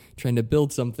backyard, trying to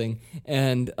build something.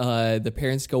 And the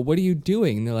parents go, "What are you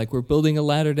doing?" And they're like, "We're building a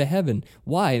ladder to heaven."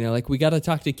 "Why?" And they're like, "We got to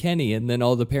talk to Kenny." And then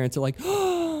all the parents are like,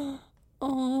 "Oh,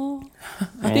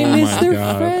 they missed their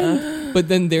friend." But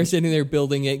then they're sitting there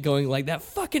building it, going like, "That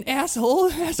fucking asshole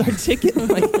has our ticket."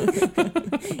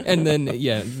 And then,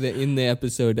 in the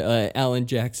episode, Alan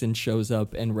Jackson shows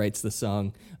up and writes the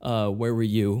song, "Where Were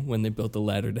You When They Built the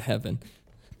Ladder to Heaven?"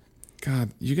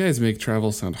 God, you guys make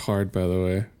travel sound hard, by the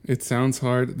way. It sounds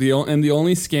hard. The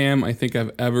only scam I think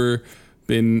I've ever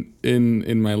been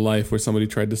in my life where somebody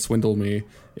tried to swindle me,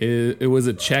 it was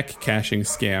a check cashing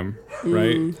scam,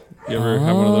 right? You ever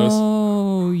have one of those?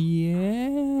 Oh,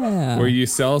 yeah. Where you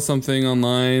sell something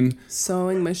online.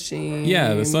 Sewing machine.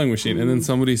 Yeah, the sewing machine. And then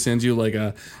somebody sends you like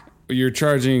you're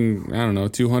charging, I don't know,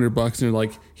 $200, and they're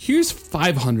like, "Here's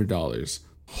 $500.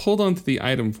 Hold on to the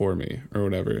item for me," or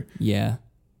whatever. Yeah.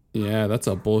 Yeah, that's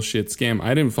a bullshit scam.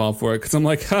 I didn't fall for it because I'm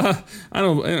like, I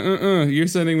don't, you're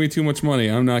sending me too much money.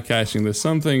 I'm not cashing this.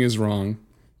 Something is wrong.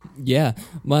 Yeah,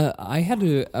 I had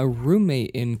a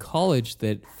roommate in college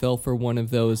that fell for one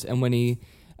of those, and when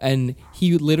And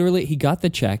he got the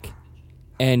check,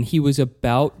 and he was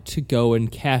about to go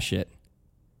and cash it.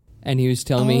 And he was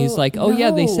telling me, he's like, oh,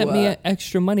 yeah, they sent me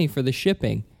extra money for the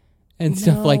shipping and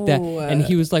stuff like that. And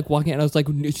he was like walking, and I was like,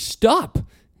 stop,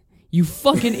 you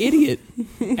fucking idiot.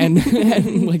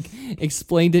 and like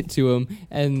explained it to him.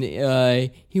 And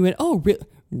he went, oh,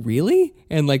 really?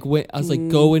 And like, I was like,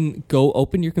 go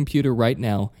open your computer right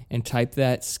now and type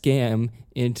that scam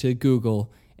into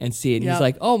Google and see it. And he's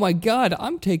like, oh my God,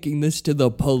 I'm taking this to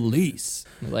the police.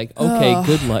 I'm like, okay,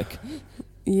 good luck.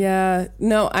 Yeah.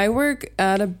 No, I work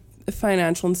at a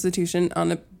financial institution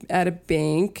at a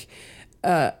bank,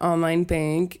 online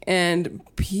bank, and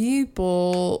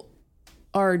people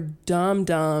are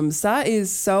dum-dums. That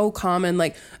is so common.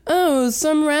 Like, oh,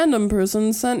 some random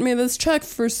person sent me this check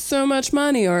for so much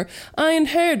money, or I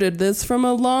inherited this from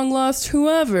a long-lost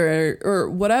whoever, or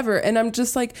whatever. And I'm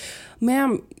just like,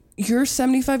 ma'am, you're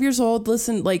 75 years old.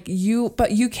 Listen, like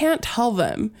but you can't tell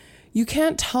them. You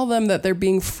can't tell them that they're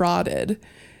being frauded.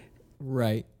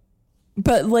 Right.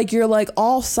 But like, you're like,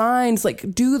 all signs,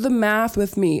 like, do the math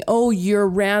with me. Oh, your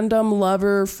random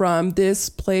lover from this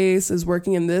place is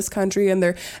working in this country, and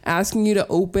they're asking you to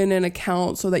open an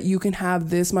account so that you can have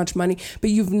this much money, but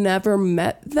you've never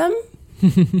met them.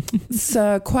 It's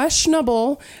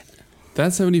questionable.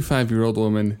 That 75-year-old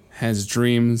woman has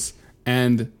dreams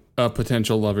and a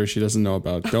potential lover she doesn't know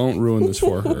about. Don't ruin this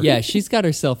for her. Yeah, she's got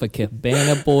herself a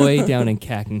cabana boy down in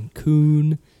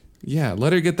Cancun. Yeah,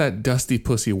 let her get that dusty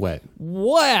pussy wet.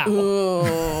 Wow.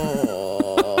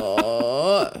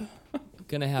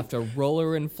 Gonna have to roll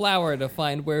her in flour to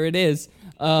find where it is.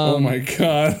 Oh my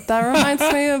God. That reminds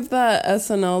me of the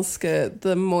SNL skit,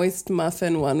 the Moist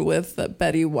Muffin one with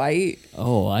Betty White.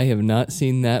 Oh, I have not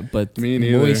seen that, but Me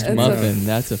neither. moist It's muffin,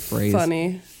 that's a phrase.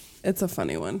 Funny. It's a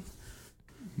funny one.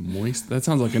 Moist? That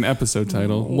sounds like an episode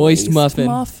title. Moist muffin.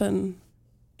 Muffin.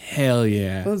 Hell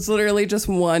yeah. It's literally just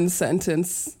one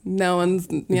sentence. No one's,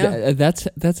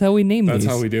 That's how we name That's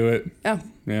these. how we do it. Yeah.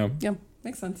 Yeah. Yeah.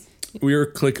 Makes sense. We are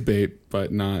clickbait,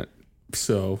 but not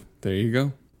so. There you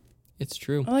go. It's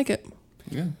true. I like it.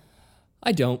 Yeah.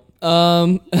 I don't.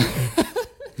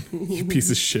 You piece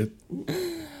of shit.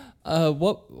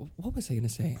 What was I gonna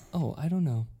say? Oh, I don't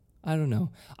know.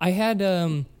 I had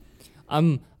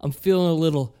I'm feeling a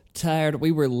little tired.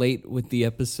 We were late with the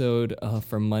episode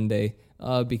from Monday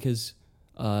because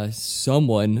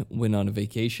someone went on a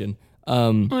vacation.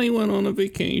 I went on a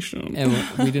vacation. And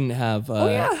we didn't have. Oh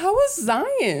yeah, how was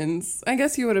Zion's? I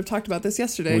guess you would have talked about this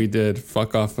yesterday. We did.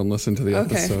 Fuck off and listen to the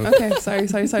episode. Okay. Sorry.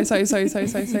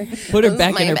 Put her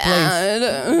back in her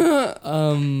bad.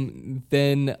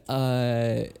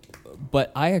 place.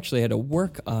 But I actually had to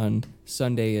work on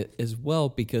Sunday as well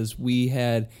because we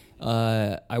had.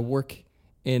 I work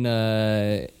in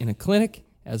a clinic,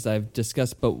 as I've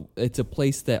discussed, but it's a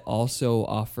place that also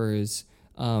offers.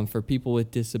 For people with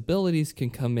disabilities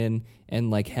can come in and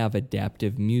like have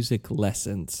adaptive music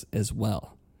lessons as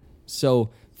well. So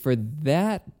for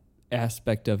that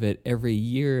aspect of it, every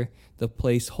year the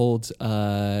place holds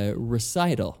a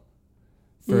recital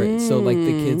for it. So like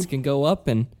the kids can go up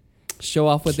and show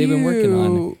off what they've been working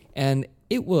on. And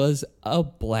it was a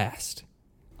blast.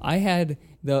 I had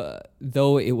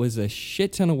though it was a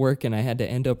shit ton of work and I had to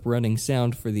end up running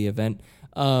sound for the event.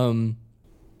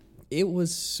 It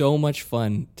was so much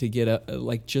fun to get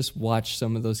just watch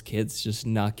some of those kids just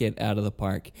knock it out of the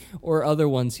park, or other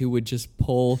ones who would just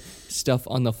pull stuff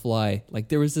on the fly. Like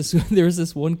there was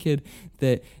this one kid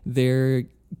that their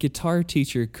guitar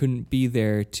teacher couldn't be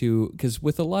there because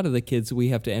with a lot of the kids we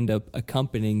have to end up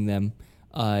accompanying them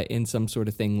in some sort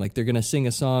of thing. Like they're gonna sing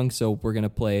a song, so we're gonna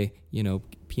play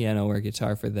piano or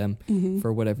guitar for them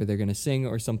for whatever they're gonna sing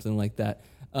or something like that.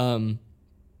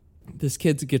 This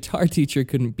kid's guitar teacher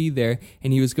couldn't be there,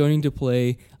 and he was going to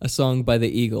play a song by the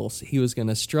Eagles. He was going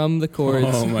to strum the chords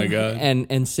Oh my God.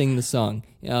 and sing the song.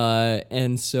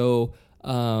 And so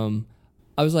I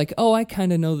was like, oh, I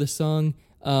kind of know the song.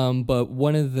 But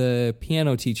one of the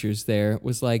piano teachers there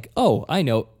was like, oh, I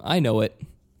know it.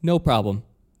 No problem.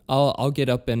 I'll get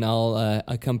up and I'll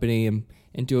accompany him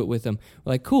and do it with him.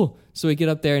 We're like, cool. So we get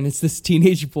up there, and it's this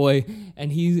teenage boy,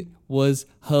 and he was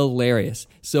hilarious.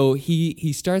 So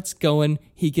he starts going,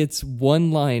 he gets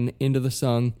one line into the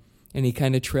song, and he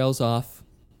kind of trails off.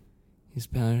 He's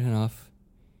pounding off,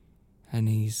 and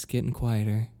he's getting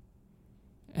quieter.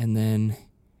 And then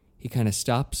he kind of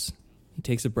stops, he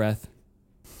takes a breath,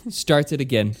 starts it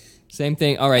again. Same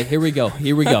thing. All right, here we go.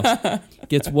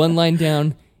 Gets one line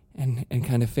down, and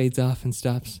kind of fades off and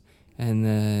stops.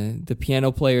 And the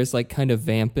piano player's like kind of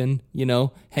vamping,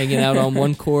 hanging out on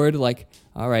one chord, like,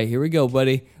 all right, here we go,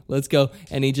 buddy. Let's go.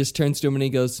 And he just turns to him and he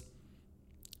goes,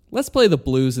 let's play the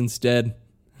blues instead.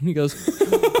 And he goes,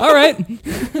 all right.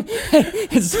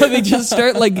 And so they just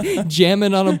start like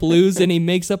jamming on a blues, and he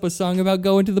makes up a song about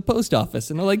going to the post office.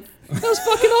 And I'm like, that was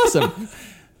fucking awesome.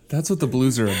 That's what the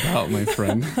blues are about, my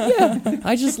friend. Yeah,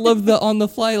 I just love the on the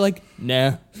fly, like,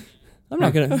 nah, I'm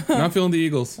not feeling the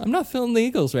Eagles. I'm not feeling the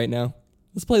Eagles right now.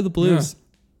 Let's play the blues.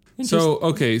 Yeah.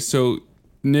 So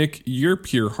Nick, you're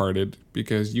pure-hearted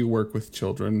because you work with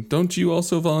children. Don't you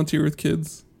also volunteer with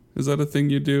kids? Is that a thing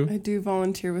you do? I do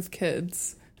volunteer with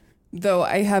kids, though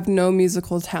I have no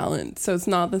musical talent, so it's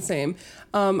not the same.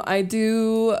 I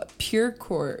do Pure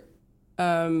Court,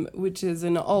 which is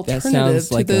an That alternative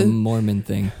sounds like to a Mormon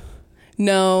thing.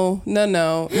 No,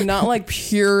 not like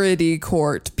purity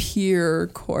court, pure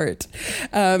court.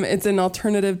 It's an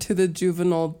alternative to the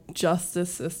juvenile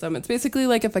justice system. It's basically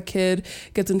like if a kid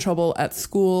gets in trouble at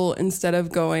school, instead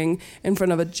of going in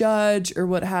front of a judge or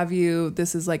what have you,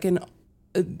 this is like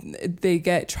they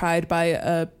get tried by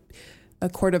a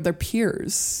court of their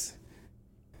peers.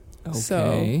 Okay.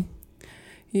 So,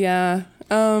 yeah.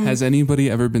 Has anybody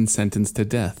ever been sentenced to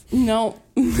death? No.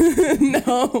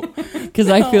 No. Because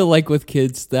I feel like with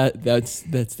kids, that's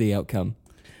the outcome.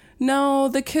 No,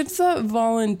 the kids that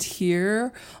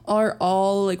volunteer are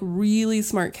all like really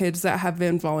smart kids that have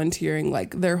been volunteering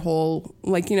like their whole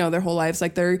lives.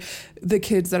 Like they're the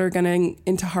kids that are getting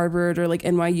into Harvard or like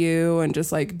NYU and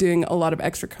just like doing a lot of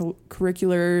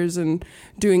extracurriculars and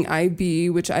doing IB,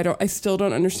 which I still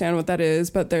don't understand what that is,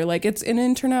 but they're like, it's an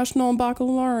international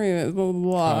baccalaureate, blah, blah,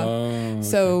 blah. Okay.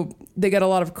 So they get a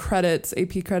lot of credits,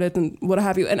 AP credits and what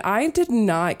have you. And I did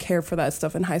not care for that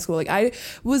stuff in high school. Like I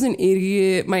was an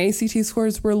idiot. My ACT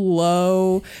scores were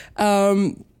low.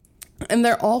 And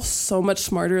they're all so much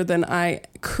smarter than I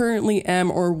currently am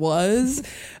or was.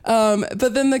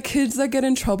 But then the kids that get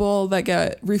in trouble, that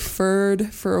get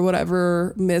referred for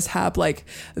whatever mishap, like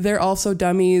they're also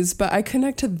dummies, but I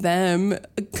connect to them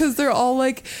because they're all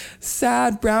like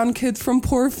sad brown kids from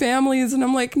poor families. And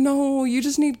I'm like, no, you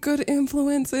just need good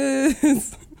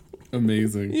influences.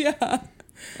 Amazing. Yeah.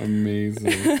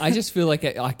 Amazing. I just feel like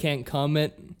I can't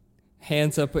comment.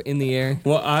 Hands up in the air.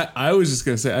 Well, I was just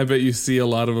going to say, I bet you see a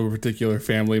lot of a particular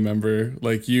family member.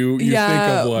 Like you think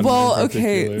of one. Well, in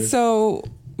particular. okay. So,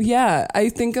 yeah, I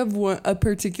think of a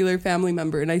particular family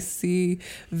member and I see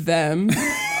them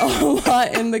a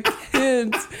lot in the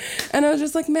kids. And I was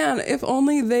just like, man, if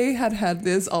only they had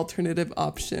this alternative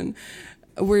option.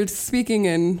 We're speaking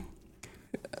in...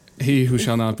 He who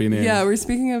shall not be named. Yeah, we're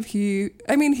speaking of he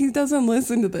doesn't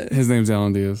listen to this. His name's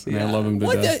Alan Diaz, and I love him to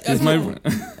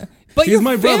death. But He's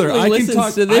my brother. family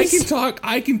listens to this.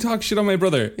 I can talk shit on my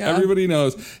brother. Yeah. Everybody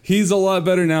knows he's a lot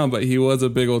better now, but he was a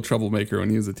big old troublemaker when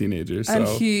he was a teenager. So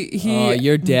And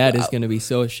your dad is going to be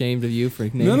so ashamed of you for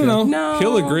naming no,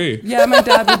 he'll agree. Yeah, my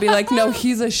dad would be like, no,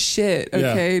 he's a shit.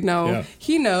 Okay, Yeah. no, Yeah.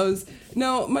 he knows.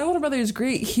 No, my little brother is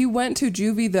great. He went to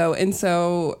juvie though, and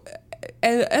so.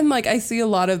 And like I see a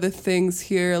lot of the things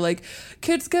here, like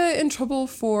kids get in trouble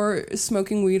for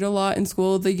smoking weed a lot in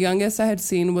school. The youngest I had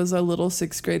seen was a little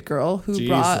 6th grade girl who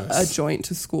brought a joint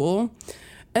to school,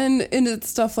 and it's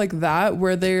stuff like that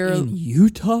where they're in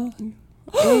Utah.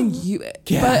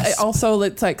 But also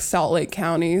it's like Salt Lake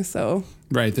County, so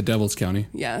Right, the Devil's County.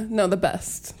 yeah, no, the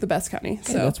best county.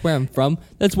 So That's where I'm from.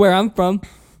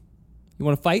 You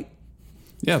want to fight?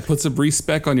 Yeah, put some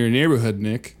respect on your neighborhood,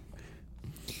 Nick.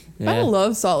 Yeah. I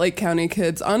love Salt Lake County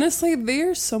kids. Honestly, they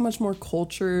are so much more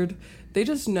cultured. They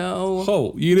just know.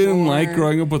 Oh, you didn't like more.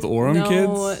 growing up with Orem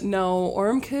kids? No,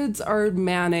 Orem kids are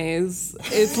mayonnaise.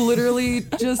 It's literally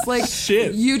just like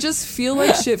Shit. You just feel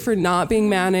like shit for not being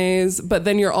mayonnaise, but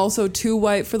then you're also too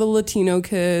white for the Latino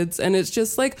kids, and it's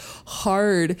just like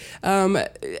hard.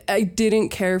 I didn't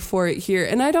care for it here,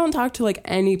 and I don't talk to like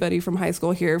anybody from high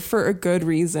school here for a good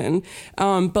reason.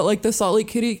 But like the Salt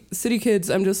Lake City kids,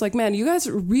 I'm just like, man, you guys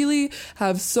really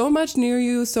have so much near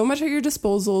you, so much at your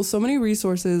disposal, so many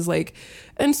resources, like.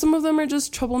 And some of them are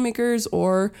just troublemakers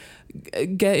or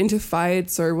get into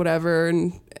fights or whatever.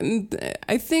 And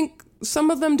I think some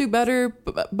of them do better,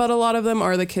 but a lot of them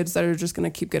are the kids that are just going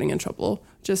to keep getting in trouble.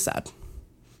 Just sad.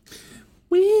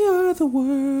 We are the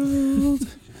world.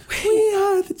 We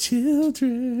are the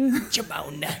children.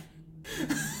 Jamona.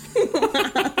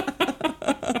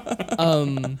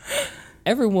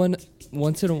 Everyone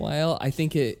once in a while, I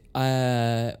think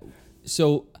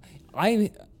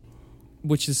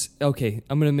which is okay.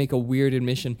 I'm gonna make a weird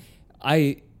admission.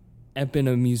 I have been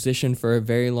a musician for a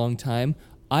very long time.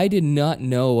 I did not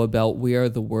know about We Are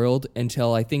the World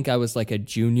until I think I was like a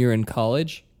junior in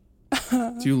college.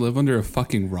 Do you live under a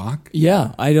fucking rock?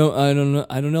 Yeah, I don't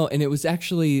know. And it was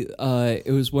actually,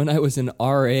 it was when I was an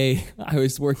RA. I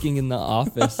was working in the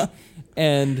office,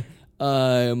 and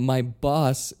my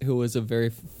boss, who was a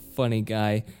very funny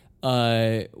guy,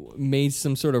 made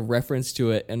some sort of reference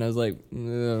to it, and I was like, I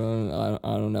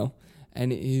don't know.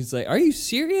 And he's like, "Are you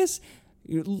serious?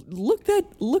 Look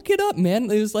it up, man."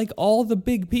 It was like all the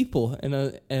big people, and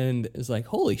it's like,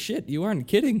 holy shit, you aren't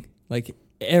kidding. Like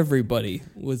everybody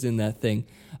was in that thing.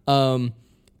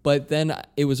 But then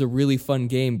it was a really fun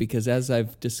game because, as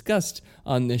I've discussed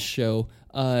on this show,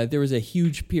 there was a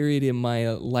huge period in my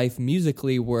life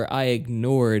musically where I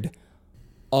ignored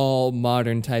all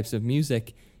modern types of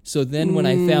music. So then when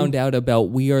I found out about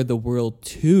We Are the World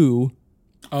 2...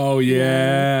 Oh,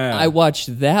 yeah. I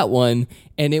watched that one,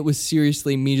 and it was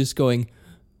seriously me just going,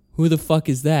 who the fuck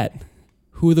is that?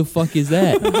 Who the fuck is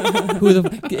that?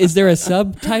 Is there a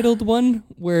subtitled one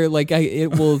where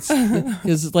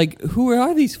because like, who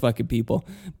are these fucking people?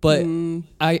 But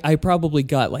I probably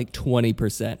got like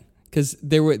 20%. Because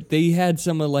they had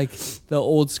some of like the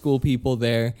old school people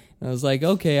there. And I was like,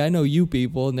 okay, I know you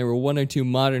people. And there were one or two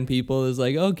modern people. It was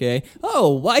like, okay,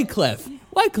 oh, Wyclef.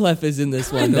 Wyclef is in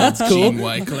this one. That's cool. Gene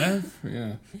Wyclef.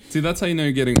 Yeah. See, that's how you know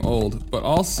you're getting old. But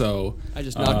also, I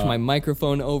just knocked my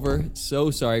microphone over. So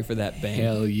sorry for that bang.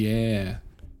 Hell yeah.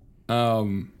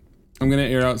 I'm gonna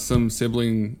air out some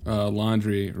sibling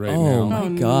laundry right now. Oh my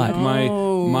god.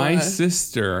 My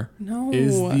sister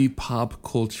is the pop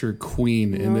culture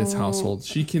queen in this household.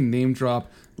 She can name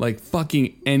drop like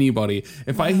fucking anybody.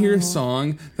 If I hear a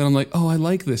song that I'm like, oh, I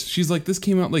like this. She's like, this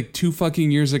came out like 2 fucking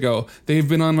years ago. They've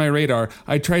been on my radar.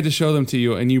 I tried to show them to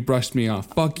you and you brushed me off.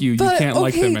 Fuck you. But, you can't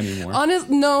like them anymore.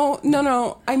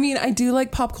 No. I mean, I do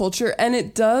like pop culture, and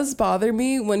it does bother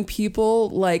me when people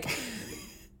like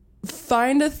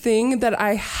find a thing that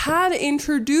I had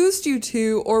introduced you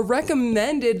to or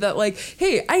recommended that, like,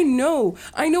 hey, I know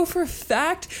for a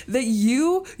fact that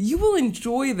you will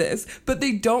enjoy this, but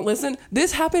they don't listen.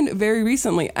 This happened very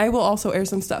recently. I will also air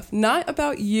some stuff, not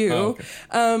about you. Oh,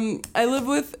 okay. I live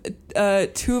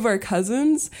with 2 of our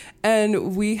cousins,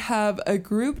 and we have a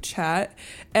group chat,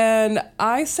 and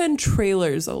I send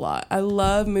trailers a lot. I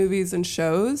love movies and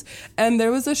shows, and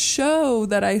there was a show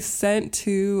that I sent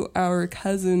to our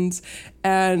cousins,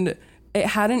 and it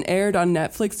hadn't aired on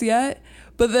Netflix yet.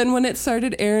 But then when it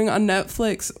started airing on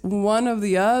Netflix, one of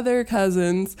the other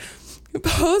cousins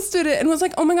posted it and was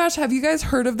like, oh my gosh, have you guys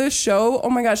heard of this show? Oh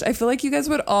my gosh, I feel like you guys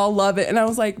would all love it. And I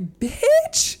was like,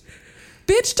 bitch,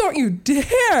 don't you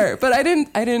dare. But I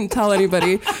didn't tell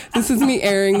anybody. This is me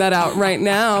airing that out right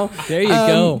now. There you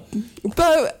go.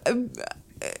 But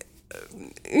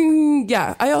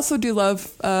yeah, I also do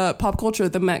love pop culture.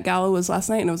 The Met Gala was last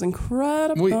night, and it was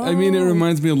incredible. Wait, I mean, it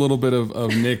reminds me a little bit of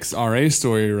Nick's RA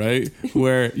story, right?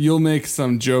 Where you'll make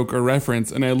some joke or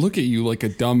reference, and I look at you like a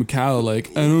dumb cow, like,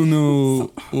 I don't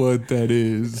know what that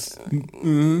is.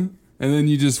 And then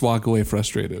you just walk away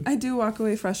frustrated. I do walk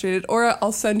away frustrated, or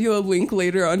I'll send you a link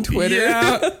later on Twitter.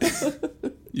 Yeah.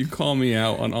 You call me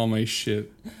out on all my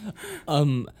shit.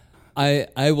 I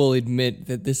will admit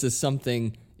that this is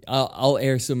something... I'll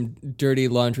air some dirty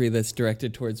laundry that's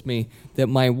directed towards me that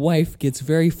my wife gets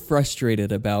very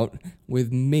frustrated about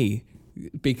with me,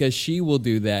 because she will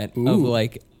do that. Of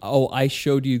like, oh, I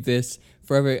showed you this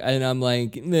forever, and I'm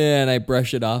like, nah, and I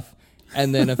brush it off.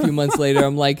 And then a few months later,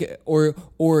 I'm like,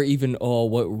 or even,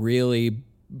 what really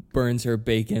burns her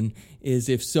bacon is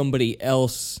if somebody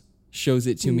else shows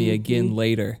it to me again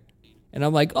later. And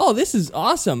I'm like, oh, this is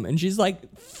awesome. And she's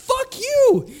like, fuck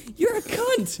you. You're a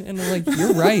cunt. And I'm like,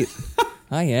 you're right.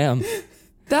 I am.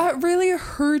 That really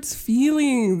hurts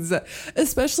feelings,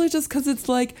 especially just because it's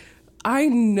like, I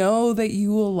know that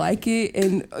you will like it.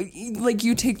 And like,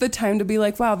 you take the time to be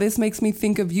like, wow, this makes me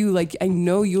think of you. Like, I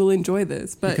know you'll enjoy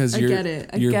this. But because I get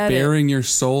it. You're bearing your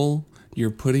soul. You're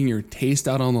putting your taste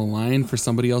out on the line for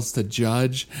somebody else to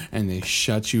judge, and they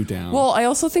shut you down. Well, I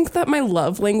also think that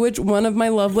one of my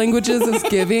love languages is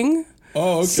giving.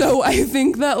 Oh, okay. So I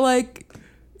think that, like,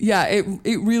 yeah,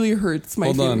 it really hurts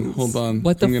my feelings. Hold on.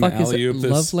 What the fuck is it?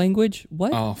 Love language?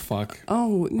 What? Oh, fuck.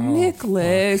 Oh,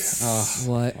 Nicholas.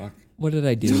 What? Fuck. What did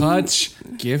I do? Touch,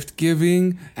 gift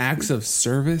giving, acts of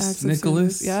service,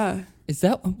 Nicholas. Yeah. Is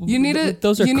that you need to?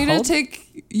 Those are you need called? to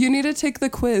take. You need to take the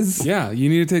quiz. Yeah, you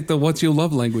need to take the What's Your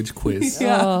Love Language quiz.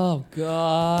 Yeah. Oh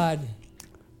God.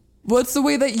 What's the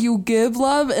way that you give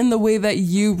love and the way that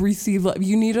you receive love?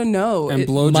 You need to know. And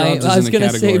blowjobs is in the category.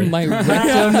 I was gonna say my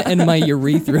rectum and my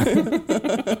urethra.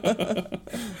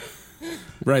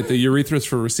 Right, the urethra's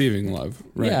for receiving love.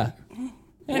 Right. Yeah.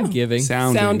 And giving.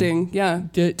 Sounding, yeah.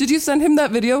 Did- Did you send him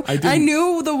that video? I didn't. I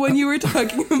knew the one you were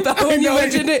talking about when you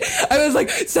mentioned it. I was like,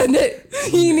 send it.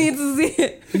 He needs to see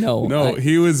it. No,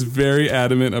 he was very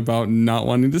adamant about not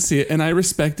wanting to see it, and I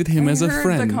respected him as a I heard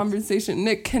friend. the conversation.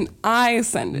 Nick, can I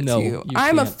send it No, to you? you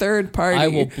I'm a can't. third party. I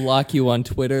will block you on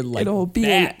Twitter like It'll be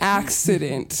that. an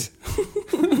accident.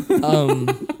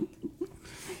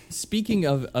 Speaking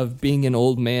of being an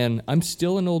old man, I'm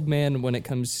still an old man when it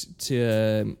comes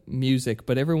to music,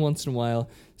 but every once in a while,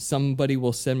 somebody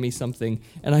will send me something,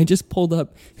 and I just pulled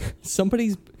up,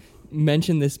 somebody's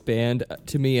mentioned this band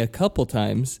to me a couple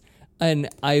times, and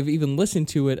I've even listened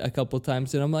to it a couple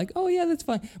times, and I'm like, oh yeah, that's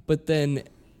fine. But then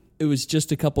it was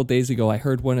just a couple days ago, I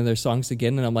heard one of their songs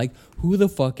again, and I'm like, who the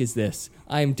fuck is this?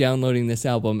 I'm downloading this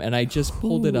album, and I just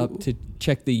pulled it up to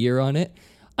check the year on it.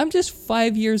 I'm just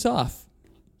 5 years off,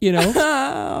 you know?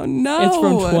 Oh, no. It's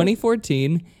from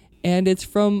 2014, and it's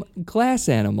from Glass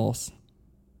Animals.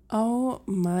 Oh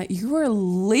my, you were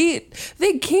late.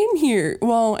 They came here.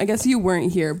 Well, I guess you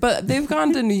weren't here, but they've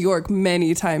gone to New York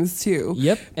many times too.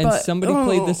 Yep, and But- somebody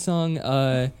played the song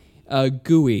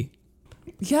Gooey.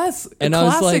 Yes, And a I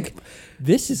was classic. like,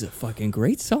 this is a fucking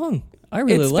great song. I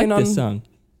really It's like been this on- song.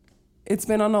 It's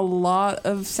been on a lot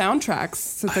of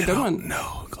soundtracks. It's a good one.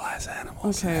 No, Glass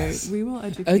Animals. Okay, we will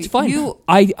educate It's fine. you.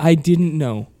 I didn't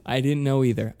know. I didn't know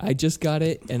either. I just got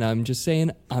it, and I'm just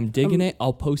saying I'm digging it.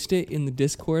 I'll post it in the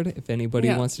Discord if anybody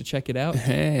Yeah. wants to check it out.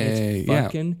 Hey, it's yeah.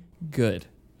 fucking good.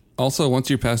 Also, once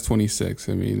you're past 26,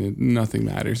 I mean, nothing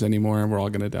matters anymore, and we're all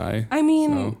gonna die. I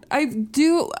mean, So. I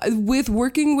do with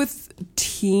working with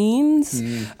teens.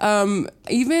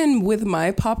 Even with my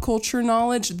pop culture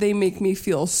knowledge, they make me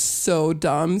feel so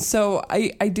dumb. So I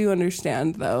do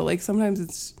understand though. Like sometimes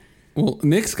it's Well,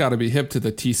 Nick's got to be hip to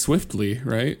the T Swiftly,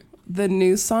 right? the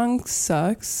new song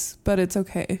sucks, but it's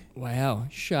okay. Wow,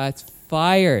 shots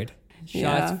fired. Shots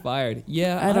Yeah. fired.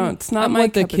 Yeah, I don't- it's not I'm my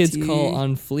what the cup of kids tea. call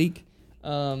on fleek.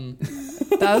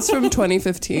 That was from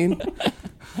 2015.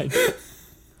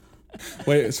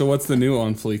 Wait, so what's the new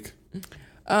on Fleek?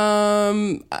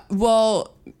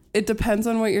 Well, it depends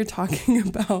on what you're talking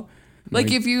about. Like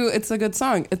Like- if it's a good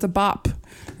song, it's a bop,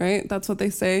 right? That's what they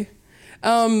say.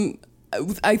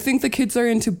 I think the kids are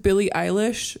into Billie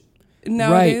Eilish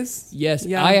nowadays. Right. Yes,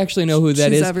 Yeah. I actually know who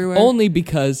that She's is. everywhere. Only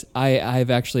because I've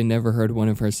actually never heard one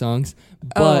of her songs,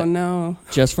 but Oh no.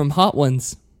 just from Hot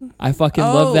Ones. I fucking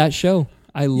love Oh. that show.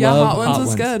 I Yeah, love Hot Ones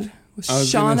was good. I was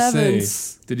Sean gonna say,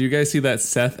 Evans. did you guys see that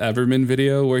Seth Everman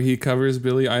video where he covers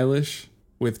Billie Eilish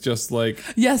with just like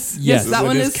Yes, Yes. that With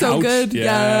one his is so couch? good. Yeah.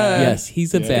 Yeah. Yes,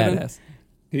 he's a Yeah. badass.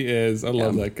 he is? I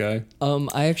love that guy.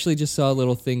 I actually just saw a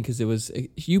little thing because it was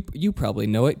you probably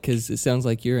know it because it sounds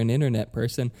like you're an internet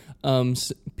person.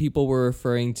 People were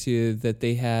referring to that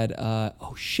they had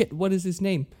oh shit, what is his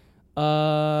name?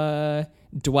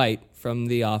 Dwight from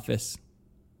The Office.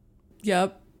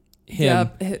 Yep. Him,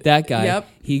 Yep. that guy. Yep.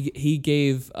 He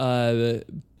gave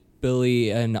Billy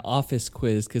an office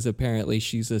quiz because apparently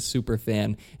she's a super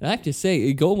fan. And I have to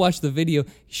say, go watch the video.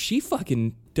 She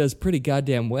fucking does pretty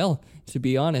goddamn well, to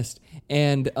be honest.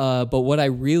 And but what I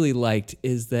really liked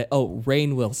is that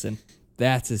Rainn Wilson,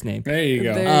 that's his name. There you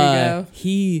go. There you go.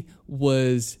 He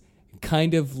was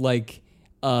kind of like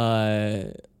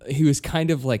in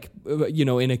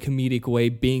a comedic way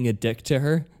being a dick to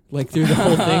her like through the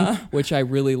whole thing, which I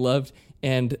really loved.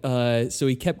 And so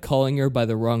he kept calling her by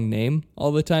the wrong name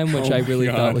all the time, which Oh I my really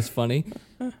God. thought was funny.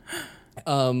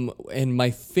 And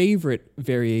my favorite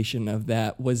variation of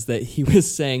that was that he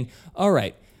was saying, all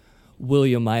right,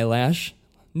 William Eyelash,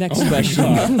 next question.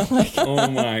 Oh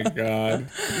my god.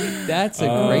 That's a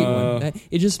great one.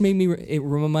 It just made me. It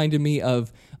reminded me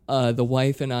of the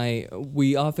wife and I.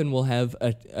 We often will have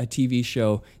a TV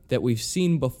show that we've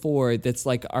seen before. That's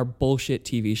like our bullshit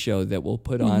TV show that we'll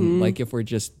put on, like if we're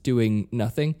just doing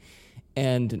nothing.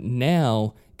 And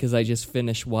now, because I just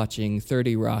finished watching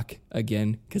 30 Rock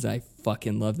again, because I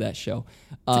fucking love that show.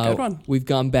 a good one. We've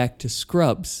gone back to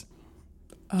Scrubs.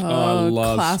 I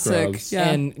love classic. Scrubs. Yeah.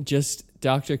 And just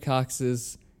Dr.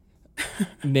 Cox's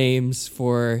names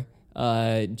for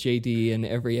JD in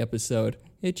every episode.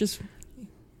 It's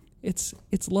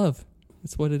love.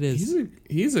 It's what it is.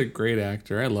 He's a great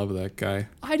actor. I love that guy.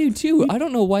 I do too. I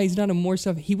don't know why he's not in more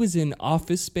stuff. He was in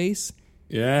Office Space.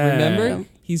 Yeah. Remember?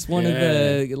 He's one of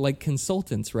the like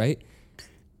consultants, right?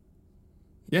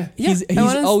 Yeah. Yeah, He's I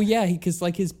wanna- because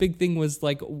like his big thing was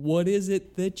like, what is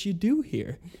it that you do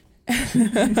here?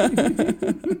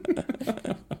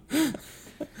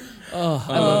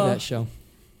 I love that show.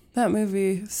 That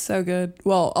movie, so good.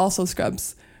 Well, also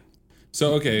Scrubs.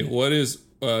 So okay, what is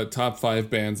top 5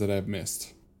 bands that I've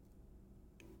missed?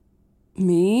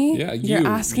 Me? Yeah, You're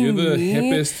asking You're the me?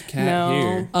 hippest cat No.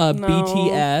 here. No.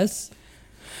 BTS.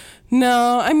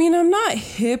 No, I mean, I'm not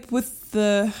hip with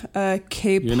the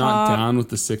K-pop. You're not down with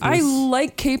the sickness? I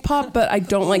like K-pop, but I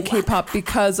don't like K-pop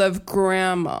because of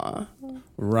grandma.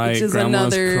 Right, which is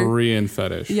grandma's another- Korean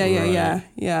fetish. Right.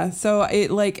 Yeah. So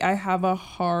it like I have a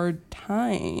hard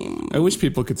time. I wish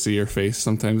people could see your face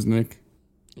sometimes, Nick.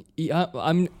 Yeah,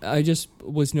 I just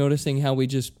was noticing how we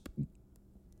just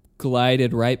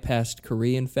glided right past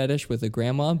Korean fetish with a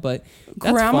grandma, but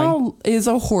that's Grandma fine. is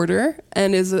a hoarder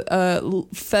and is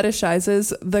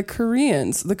fetishizes the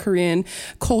Koreans, the Korean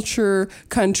culture,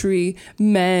 country,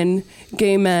 men,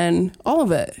 gay men, all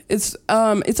of it. It's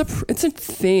a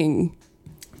thing.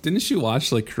 Didn't she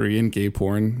watch like Korean gay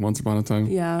porn once upon a time?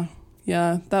 Yeah,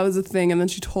 that was a thing. And then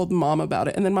she told mom about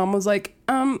it, and then mom was like,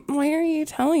 "Why are you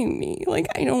telling me? Like,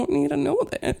 I don't need to know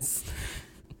this."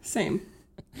 Same.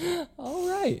 All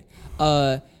right.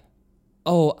 I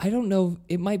don't know.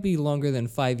 It might be longer than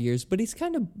 5 years, but he's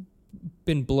kind of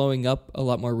been blowing up a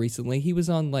lot more recently. He was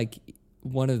on like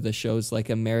one of the shows, like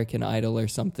American Idol or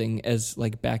something, as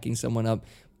like backing someone up.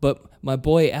 But my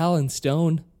boy Alan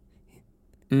Stone,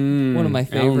 one of my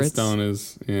favorites. Alan Stone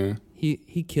is, yeah.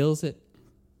 He kills it.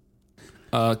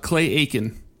 Clay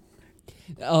Aiken.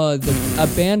 A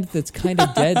band that's kind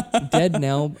of dead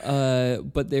now,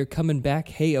 but they're coming back.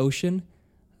 Hey Ocean,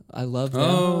 I love them.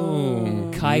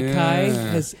 Oh, Kai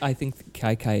I think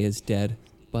Kai is dead,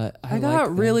 but I got like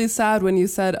them. really sad when you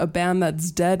said a band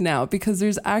that's dead now, because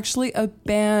there's actually a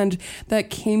band that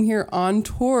came here on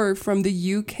tour from the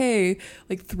UK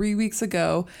like 3 weeks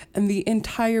ago, and the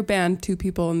entire band, 2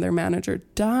 people and their manager,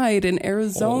 died in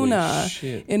Arizona Holy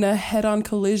shit. in a head-on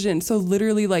collision. So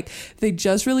literally, like, they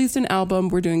just released an album,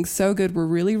 we're doing so good, we're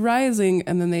really rising,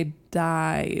 and then they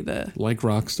died. Like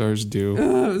rock stars do.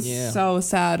 It was Yeah. so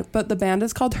sad. But the band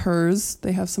is called Hers.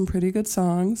 They have some pretty good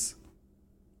songs.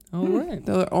 All right.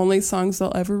 They're the only songs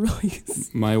they'll ever release.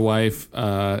 My wife,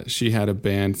 she had a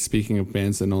band, speaking of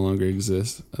bands that no longer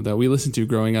exist, that we listened to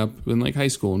growing up in like high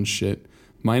school and shit.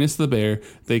 Minus the Bear.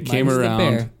 They came Minus the around.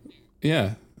 Bear.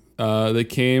 Yeah. They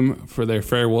came for their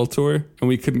farewell tour, and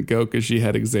we couldn't go because she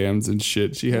had exams and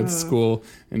shit. She had school,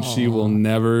 and she will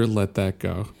never let that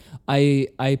go.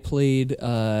 I played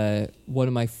one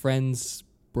of my friend's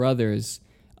brothers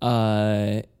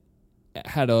had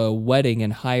a wedding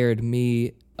and hired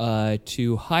me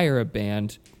to hire a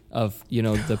band of,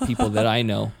 the people that I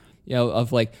know,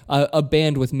 of like a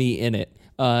band with me in it,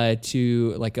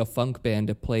 to like a funk band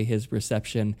to play his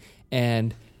reception.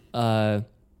 And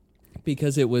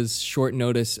because it was short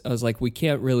notice, I was like, we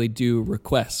can't really do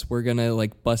requests. We're going to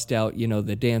like bust out,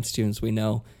 the dance tunes we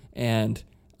know, and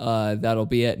that'll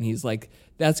be it. And he's like,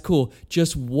 that's cool.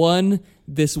 Just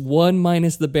this one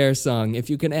Minus the Bear song. If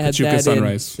you can add Pachuca that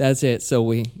Sunrise. in, that's it. So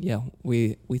we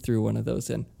threw one of those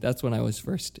in. That's when I was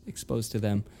first exposed to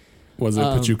them. Was it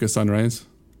Pachuca Sunrise?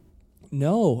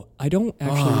 No, I don't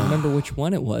actually remember which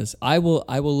one it was. I will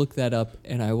look that up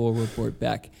and I will report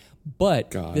back. But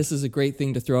God. This is a great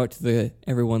thing to throw out to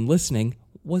everyone listening.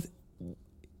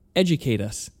 Educate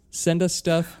us. Send us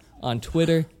stuff on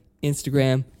Twitter,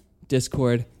 Instagram,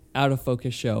 Discord, Out of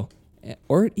Focus Show,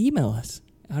 or email us,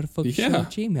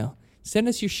 outoffocusshow@gmail. Send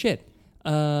us your shit,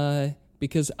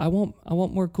 because I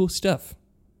want more cool stuff.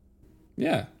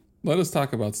 Yeah. Let us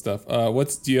talk about stuff.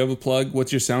 Do you have a plug?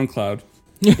 What's your SoundCloud?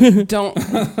 don't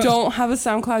have a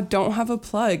SoundCloud, don't have a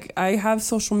plug. I have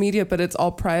social media, but it's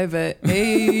all private.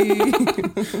 Hey.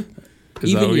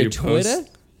 Even your Twitter?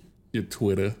 Post? Your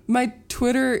Twitter. My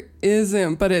Twitter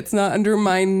isn't, but it's not under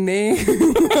my name.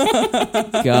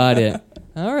 Got it.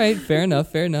 All right, fair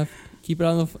enough. Keep it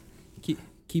on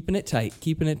keeping it tight.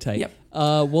 Yep.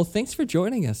 Well, thanks for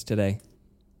joining us today.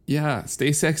 Yeah.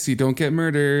 Stay sexy. Don't get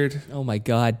murdered. Oh my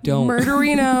God, don't.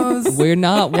 Murderinos. We're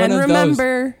not one and of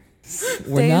remember,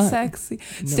 We're stay not. sexy.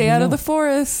 Stay out of the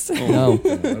forest.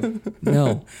 those.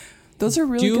 No. Those are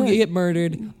really Do good. get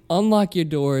murdered. Unlock your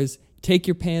doors. Take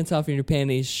your pants off and your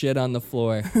panties. Shit on the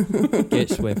floor. Get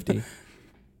swifty.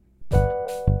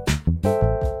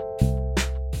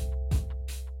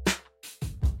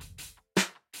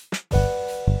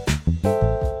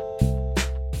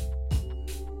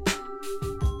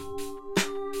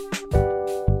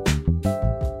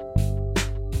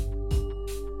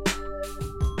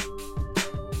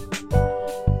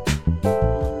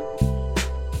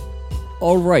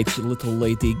 All right, you little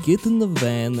lady, get in the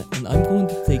van and I'm going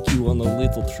to take you on a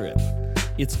little trip.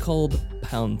 It's called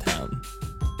Pound Town.